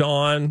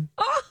 Dawn.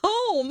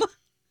 Home?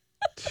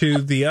 To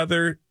the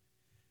other.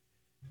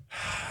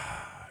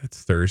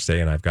 It's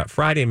Thursday and I've got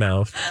Friday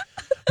mouth.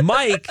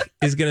 Mike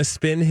is going to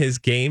spin his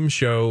game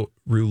show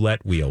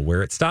roulette wheel.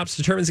 Where it stops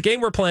determines the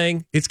game we're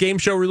playing. It's game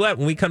show roulette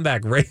when we come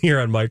back right here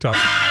on My Talk.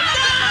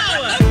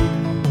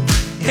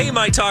 Hey,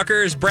 My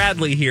Talkers,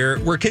 Bradley here.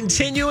 We're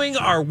continuing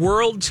our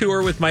world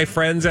tour with my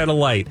friends at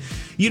Alight.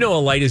 You know,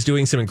 Alight is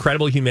doing some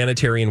incredible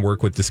humanitarian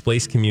work with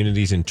displaced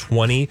communities in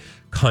 20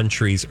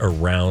 countries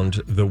around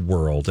the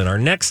world. And our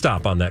next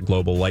stop on that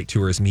global Alight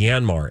tour is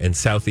Myanmar in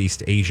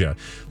Southeast Asia.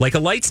 Like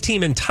Alight's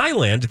team in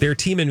Thailand, their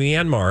team in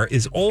Myanmar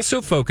is also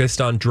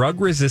focused on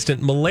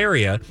drug-resistant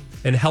malaria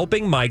and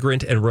helping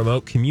migrant and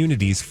remote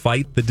communities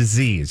fight the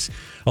disease.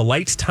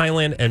 Alight's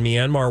Thailand and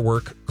Myanmar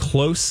work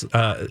close.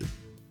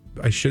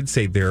 I should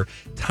say their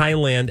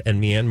Thailand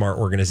and Myanmar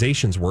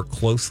organizations work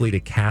closely to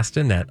cast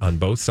a net on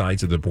both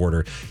sides of the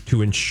border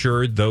to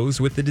ensure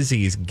those with the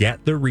disease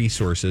get the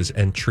resources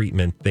and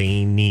treatment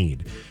they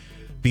need.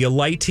 The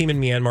Alight team in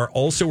Myanmar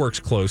also works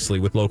closely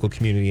with local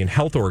community and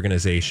health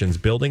organizations,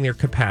 building their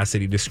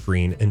capacity to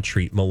screen and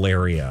treat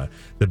malaria.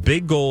 The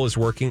big goal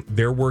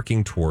they're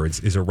working towards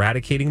is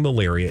eradicating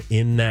malaria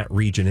in that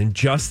region in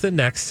just the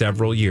next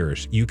several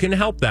years. You can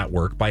help that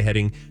work by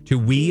heading to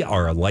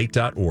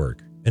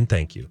wearealight.org. And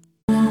thank you.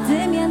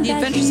 The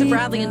Adventures of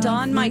Bradley and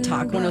Dawn, My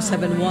Talk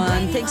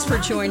 107.1. Thanks for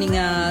joining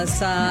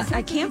us.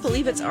 I can't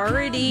believe it's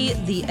already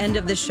the end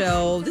of the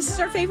show. This is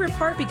our favorite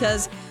part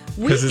because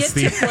we get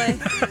to play.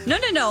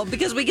 No,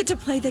 because we get to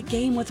play the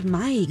game with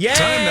Mike. Yay!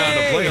 Time now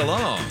to play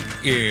along.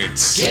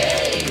 It's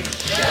Game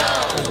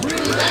Show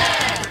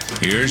Roulette.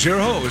 Here's your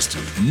host,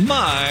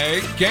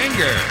 Mike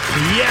Ganger.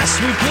 Yes,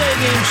 we play a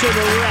game show to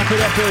wrap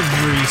it up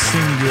every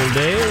single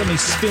day. Let me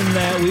spin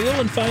that wheel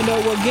and find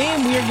out what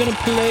game we are going to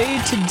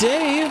play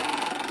today.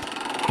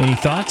 Any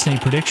thoughts? Any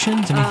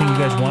predictions? Anything you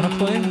guys want to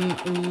play?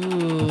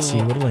 Ooh. Let's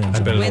see what it lands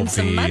on. Win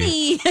some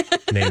money.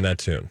 Name that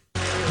tune.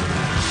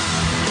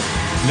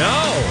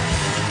 No.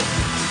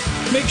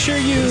 Make sure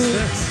you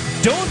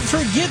Don't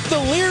forget the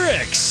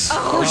lyrics.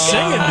 We're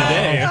singing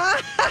today.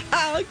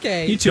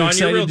 Okay. You two Dawn,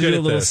 excited you're real to good do a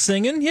at little this.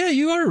 singing? Yeah,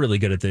 you are really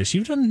good at this.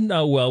 You've done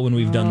well when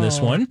we've done this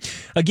one.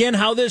 Again,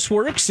 how this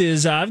works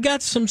is I've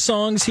got some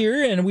songs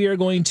here, and we are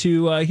going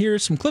to hear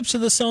some clips of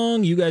the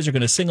song. You guys are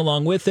going to sing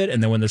along with it,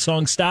 and then when the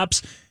song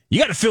stops, you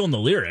got to fill in the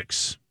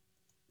lyrics.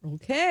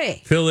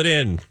 Okay. Fill it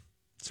in.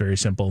 It's very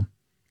simple.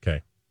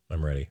 Okay,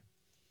 I'm ready.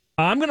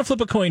 I'm going to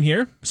flip a coin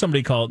here.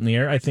 Somebody call it in the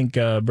air. I think,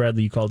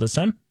 Bradley, you called this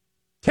time.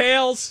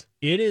 Tails.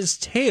 It is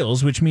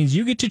Tails, which means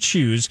you get to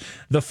choose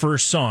the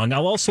first song.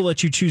 I'll also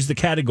let you choose the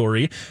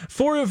category.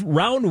 For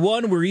round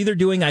one, we're either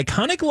doing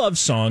iconic love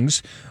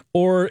songs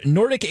or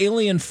Nordic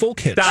alien folk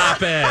hits.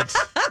 Stop it.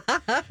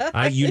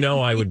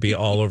 I would be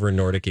all over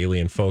Nordic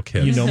alien folk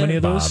hits. You know many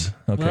of those?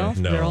 Bob. Okay. Well,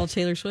 No. they're all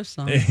Taylor Swift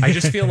songs. I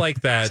just feel like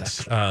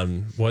that.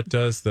 What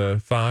does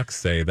the fox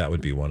say? That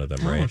would be one of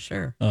them, right? Oh,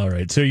 sure. All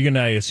right. So you're going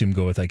to, I assume,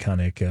 go with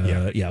iconic.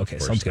 Yeah, okay.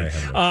 of course. Sounds good. I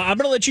have no I'm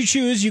going to let you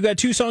choose. You got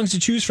two songs to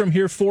choose from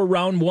here for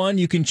round one.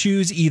 You can choose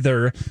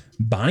either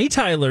Bonnie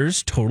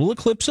Tyler's Total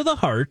Eclipse of the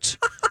Heart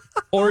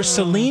or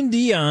Celine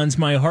Dion's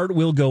My Heart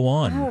Will Go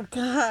On. Oh,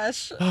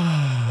 gosh.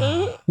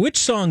 Which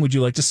song would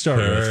you like to start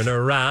with? Turn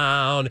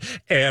around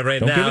every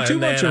Don't give now it too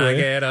and much then away. I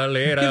get a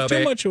little Give too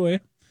bit. much away.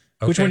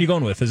 Which Okay. one are you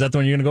going with? Is that the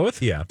one you're going to go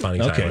with? Yeah,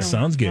 Bonnie Okay, Tyler.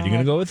 sounds good. You're going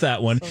to go with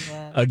that one.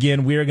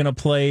 Again, we are going to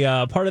play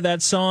part of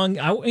that song.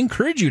 I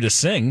encourage you to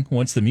sing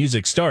once the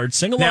music starts.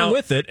 Sing along Now-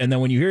 with it, and then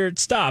when you hear it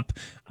stop,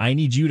 I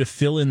need you to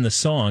fill in the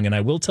song, and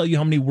I will tell you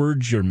how many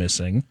words you're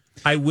missing.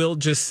 I will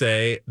just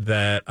say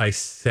that I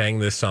sang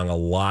this song a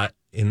lot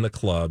in the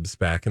clubs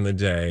back in the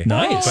day.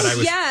 Nice. But I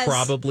was yes.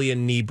 probably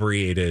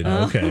inebriated.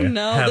 Okay. Oh,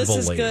 no, this is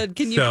Heavily. good.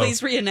 Can you So-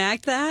 please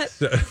reenact that?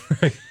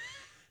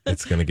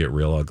 It's going to get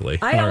real ugly.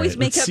 I All always right,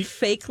 make let's up see.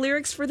 fake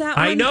lyrics for that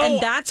one. I know,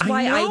 And that's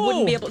why I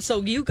wouldn't be able to.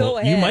 So you go Well,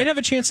 ahead. you might have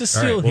a chance to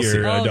steal right, we'll here, see.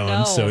 Oh, Dawn.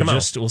 no. So Come on.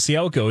 we'll see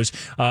how it goes.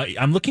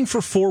 I'm looking for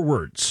 4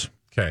 words.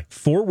 Okay.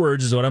 4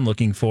 words is what I'm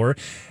looking for.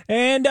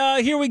 And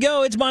here we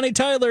go. It's Bonnie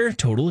Tyler,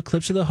 Total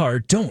Eclipse of the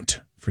Heart.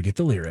 Don't forget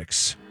the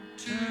lyrics.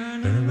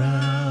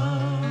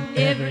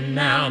 Every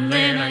now and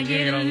then I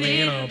get a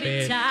little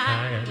bit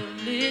tired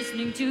of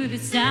listening to the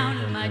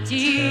sound of my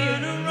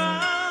tears.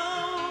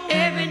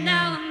 Every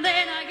now and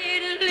then I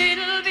get a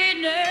little bit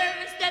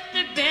nervous that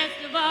the best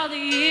of all the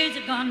years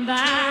have gone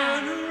by.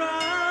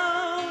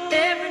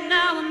 Every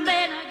now and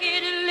then I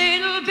get a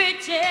little bit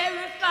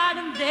terrified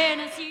and then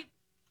I see.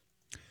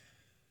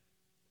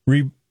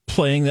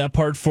 Replaying that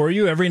part for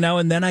you. Every now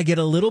and then I get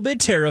a little bit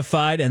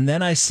terrified, and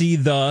then I see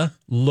the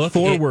Look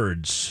 4 in-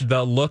 words.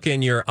 The look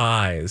in your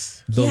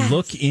eyes. The Yes.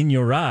 look in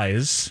your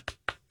eyes.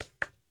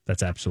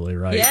 That's absolutely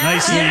right. Yes.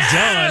 Nicely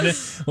done.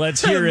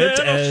 Let's hear it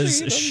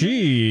as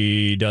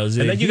she does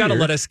it. And then you got to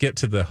here. let us get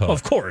to the hook.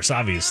 Of course,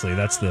 obviously.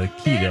 That's the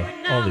key to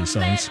all these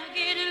songs. I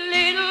get a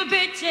little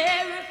bit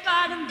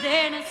terrified and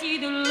then I see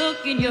the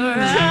look in your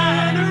eyes.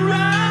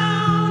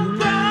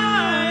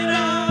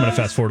 I'm going to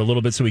fast forward a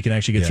little bit so we can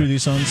actually get through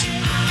these songs.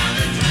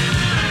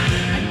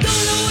 I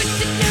don't know what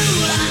to do.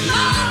 I'm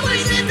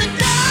always in the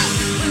dark.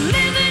 We're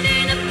living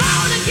in a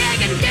powder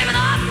keg and giving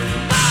off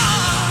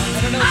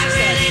sparks. I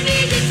really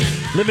need you to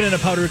know. Living in a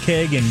powder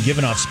keg and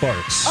giving off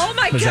sparks. Oh,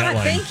 my was that God.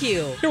 line. Thank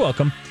you. You're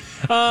welcome.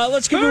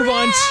 Let's move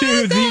on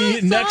to the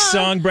next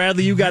song.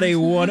 Bradley, you got a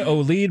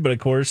 1-0 lead, but of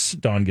course,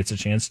 Dawn gets a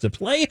chance to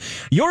play.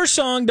 Your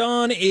song,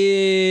 Dawn,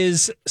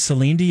 is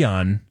Celine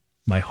Dion,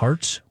 My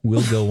Heart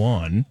Will Go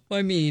On.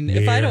 I mean,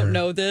 if I don't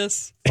know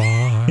this,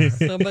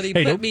 somebody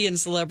Hey, put don't- me in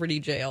celebrity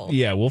jail.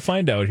 Yeah, we'll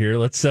find out here.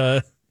 Let's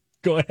go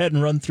ahead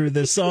and run through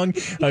this song.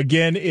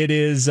 Again, it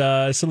is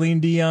Celine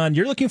Dion.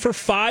 You're looking for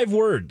 5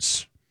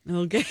 words.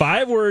 Okay.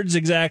 5 words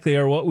exactly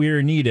are what we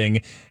are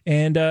needing.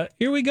 And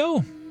here we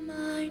go.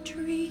 My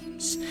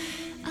dreams,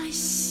 I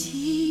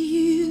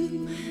see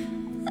you,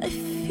 I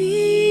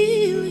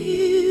feel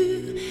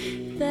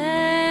you.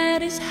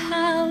 That is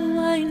how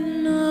I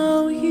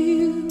know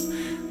you.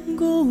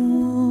 Go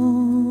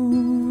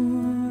on.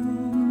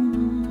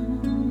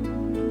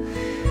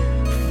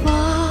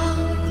 Far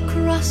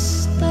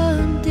across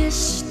the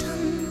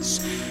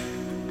distance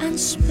and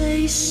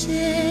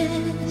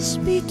spaces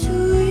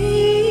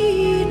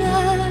between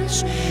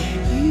us,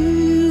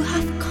 you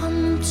have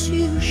come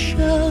to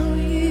show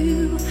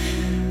you.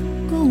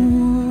 Go on.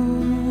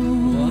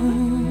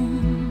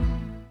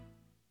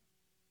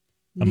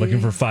 I'm looking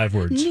for 5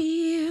 words.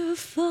 Near,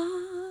 far,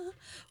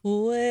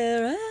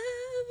 wherever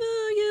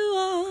you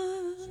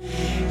are.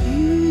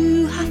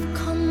 You have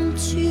come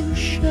to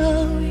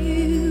show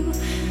you.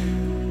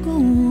 Go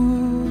on.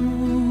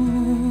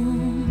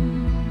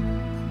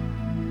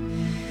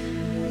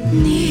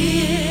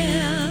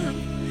 Near,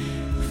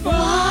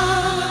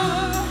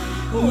 far,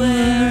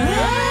 wherever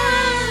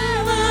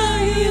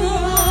you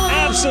are.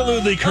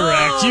 absolutely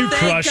correct. You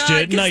crushed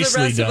it.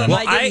 Nicely done.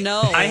 Well, I didn't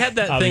know. I had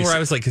that thing where I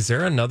was like, is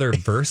there another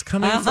verse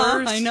coming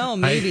first? I know,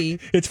 maybe.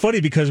 It's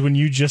funny because when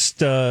you just,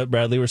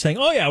 Bradley, were saying,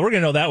 oh, yeah, we're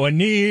going to know that one,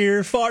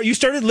 near, far, you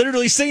started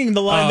literally singing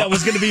the line that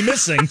was going to be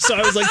missing. So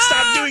I was like,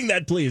 stop doing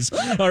that, please.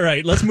 All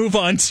right, let's move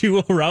on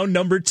to round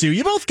number 2.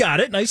 You both got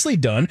it. Nicely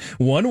done.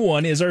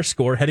 1-1 is our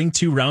score heading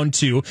to round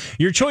 2.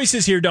 Your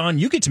choices here, Dawn.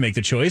 You get to make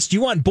the choice. Do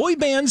you want boy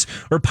bands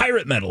or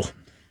pirate metal?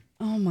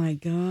 Oh, my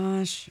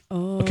gosh.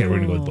 Oh. Okay, we're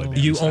going to go with boy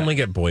bands. You only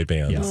get boy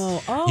bands.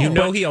 Yes. You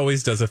know he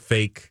always does a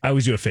fake. I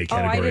always do a fake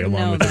category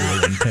along with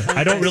alien.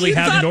 I don't really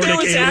have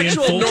Nordic alien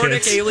folk Nordic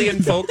hits.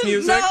 alien folk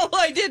music? No,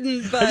 I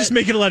didn't. But... I just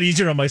make it a lot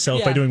easier on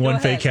myself by doing one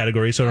fake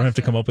category so I don't have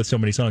to come up with so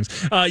many songs.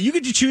 You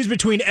get to choose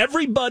between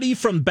Everybody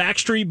from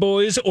Backstreet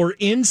Boys or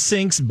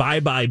NSYNC's Bye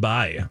Bye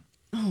Bye.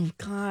 Oh,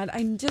 God.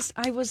 I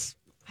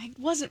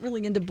wasn't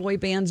really into boy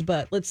bands,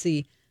 but let's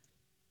see.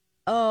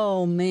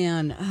 Oh,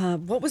 man.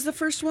 What was the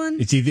first one?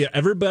 It's either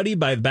Everybody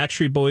by the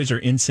Backstreet Boys or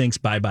NSYNC's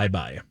Bye Bye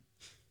Bye.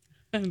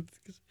 Which one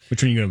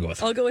are you going to go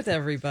with? I'll go with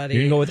Everybody.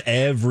 You're going to go with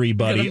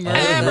Everybody. All right.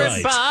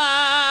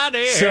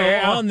 Everybody. So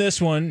on this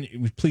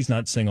one, please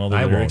not sing all the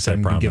lyrics. I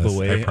promise. Give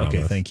away.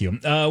 Okay, thank you.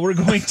 We're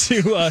going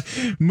to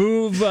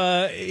move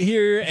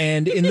here.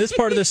 And in this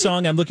part of the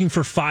song, I'm looking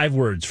for 5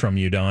 words from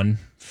you, Dawn.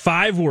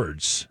 5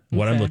 words.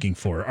 What I'm looking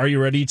for. Are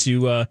you ready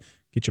to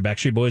get your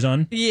Backstreet Boys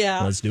on?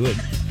 Yeah. Let's do it.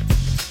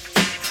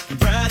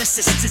 Brothers,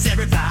 sisters,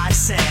 everybody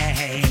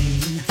sing.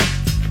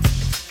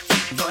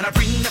 Gonna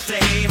bring the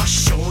flame, I'll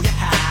show you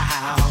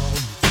how.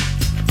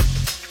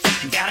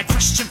 Got a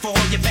question for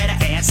you, better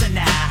answer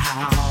now.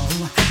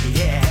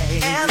 Yeah.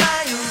 Am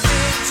I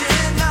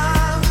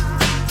original?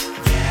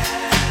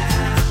 Yeah.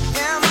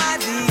 Am I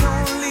the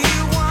only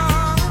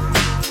one?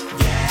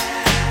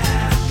 Yeah.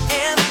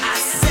 Am I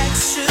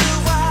sexual?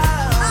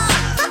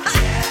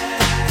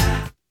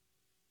 Yeah.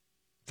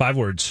 5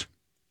 words.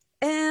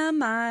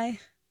 Am I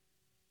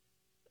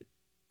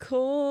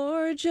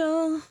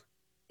cordial?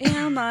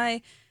 Am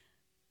I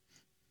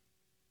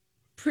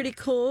pretty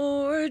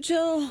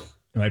cordial?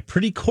 Am I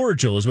pretty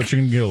cordial is what you're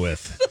going to go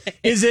with.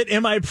 Is it,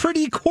 am I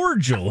pretty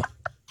cordial?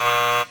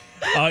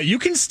 You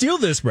can steal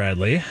this,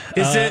 Bradley.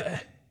 Is it?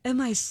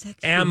 Am I sexy?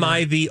 Am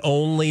I the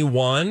only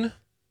one?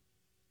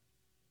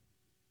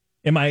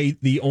 Am I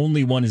the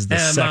only one is the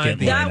second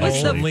line. That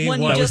was the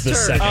one you just heard.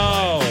 Second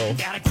line.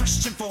 Got a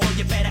question for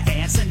you, better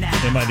answer now.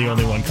 Am I the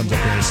only one comes up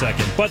here in a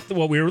second. But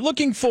what we were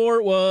looking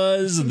for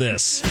was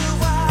this. Am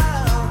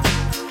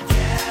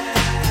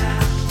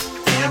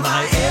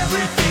I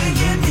everything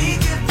you need?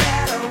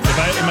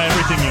 Am I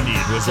everything you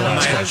need was the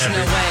last question.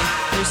 There's no way.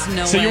 There's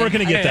no way. So you weren't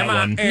going to get that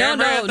one.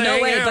 No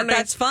way, but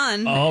that's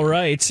fun. All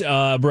right,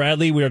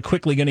 Bradley, we are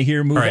quickly going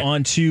to move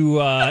on to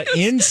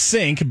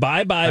NSYNC,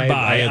 Bye Bye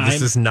Bye.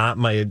 This is not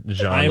my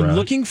genre. I'm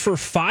looking for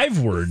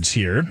 5 words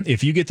here.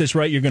 If you get this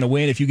right, you're going to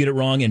win. If you get it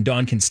wrong and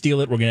Dawn can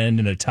steal it, we're going to end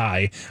in a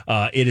tie.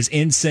 It is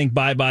NSYNC,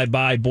 Bye Bye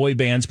Bye. Boy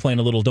bands playing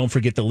a little Don't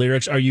Forget the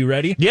Lyrics. Are you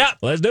ready? Yeah.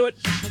 Let's do it.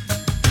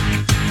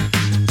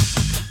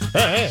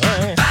 Bye,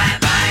 bye.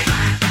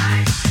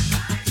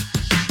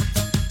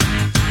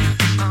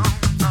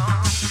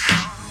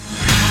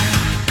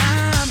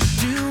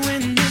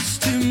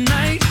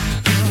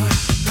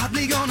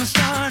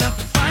 Start a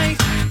fight.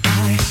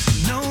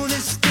 I know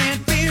this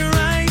can't be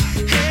right.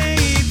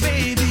 Hey,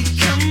 baby,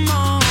 come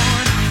on.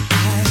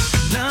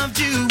 I loved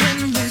you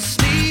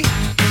endlessly.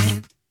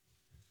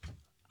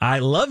 I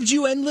loved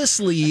you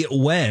endlessly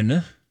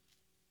when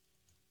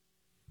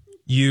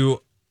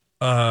you,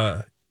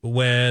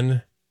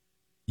 when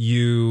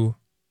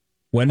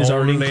is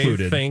already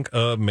included. Think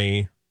of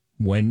me.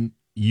 When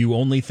you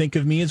only think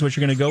of me is what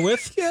you're going to go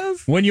with?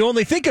 Yes. When you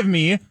only think of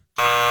me.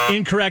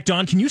 Incorrect,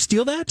 Dawn. Can you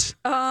steal that?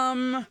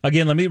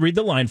 Again, let me read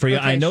the line for you.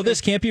 Okay, I know sure. this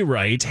can't be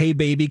right. Hey,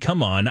 baby,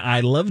 come on. I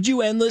loved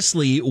you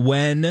endlessly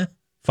when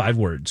 5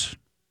 words.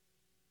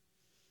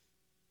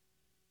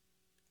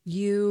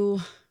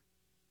 You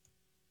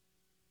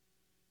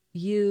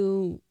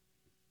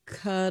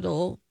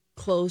cuddle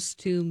close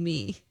to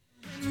me.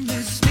 When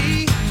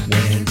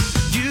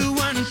you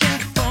weren't there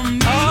for me.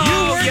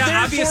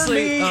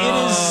 Obviously.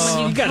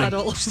 You got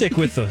to stick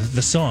with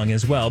the song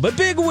as well. But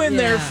big win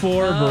there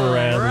for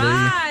Bradley.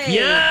 Right.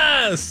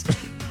 Yes.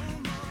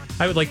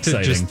 I would like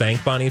to just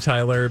thank Bonnie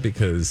Tyler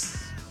because,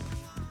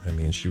 I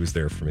mean, she was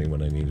there for me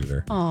when I needed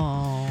her.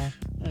 Oh,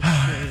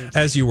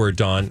 as you were,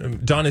 Dawn.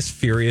 Dawn is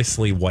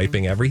furiously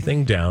wiping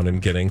everything down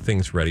and getting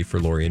things ready for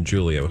Lori and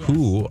Julia,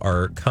 who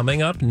are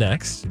coming up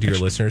next. Dear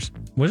listeners,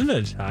 wasn't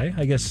it a tie?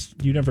 I guess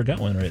you never got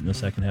one right in the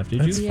second half,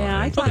 did you? Yeah,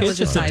 I thought it was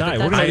just a tie.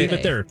 We're going to leave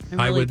it there.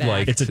 I would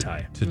like it's a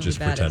tie to just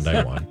pretend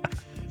I won.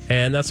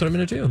 And that's what I'm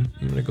going to do.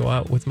 I'm going to go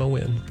out with my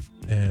win.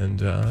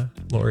 And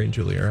Lori and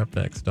Julia are up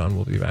next. Dawn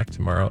will be back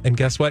tomorrow. And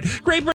guess what? Great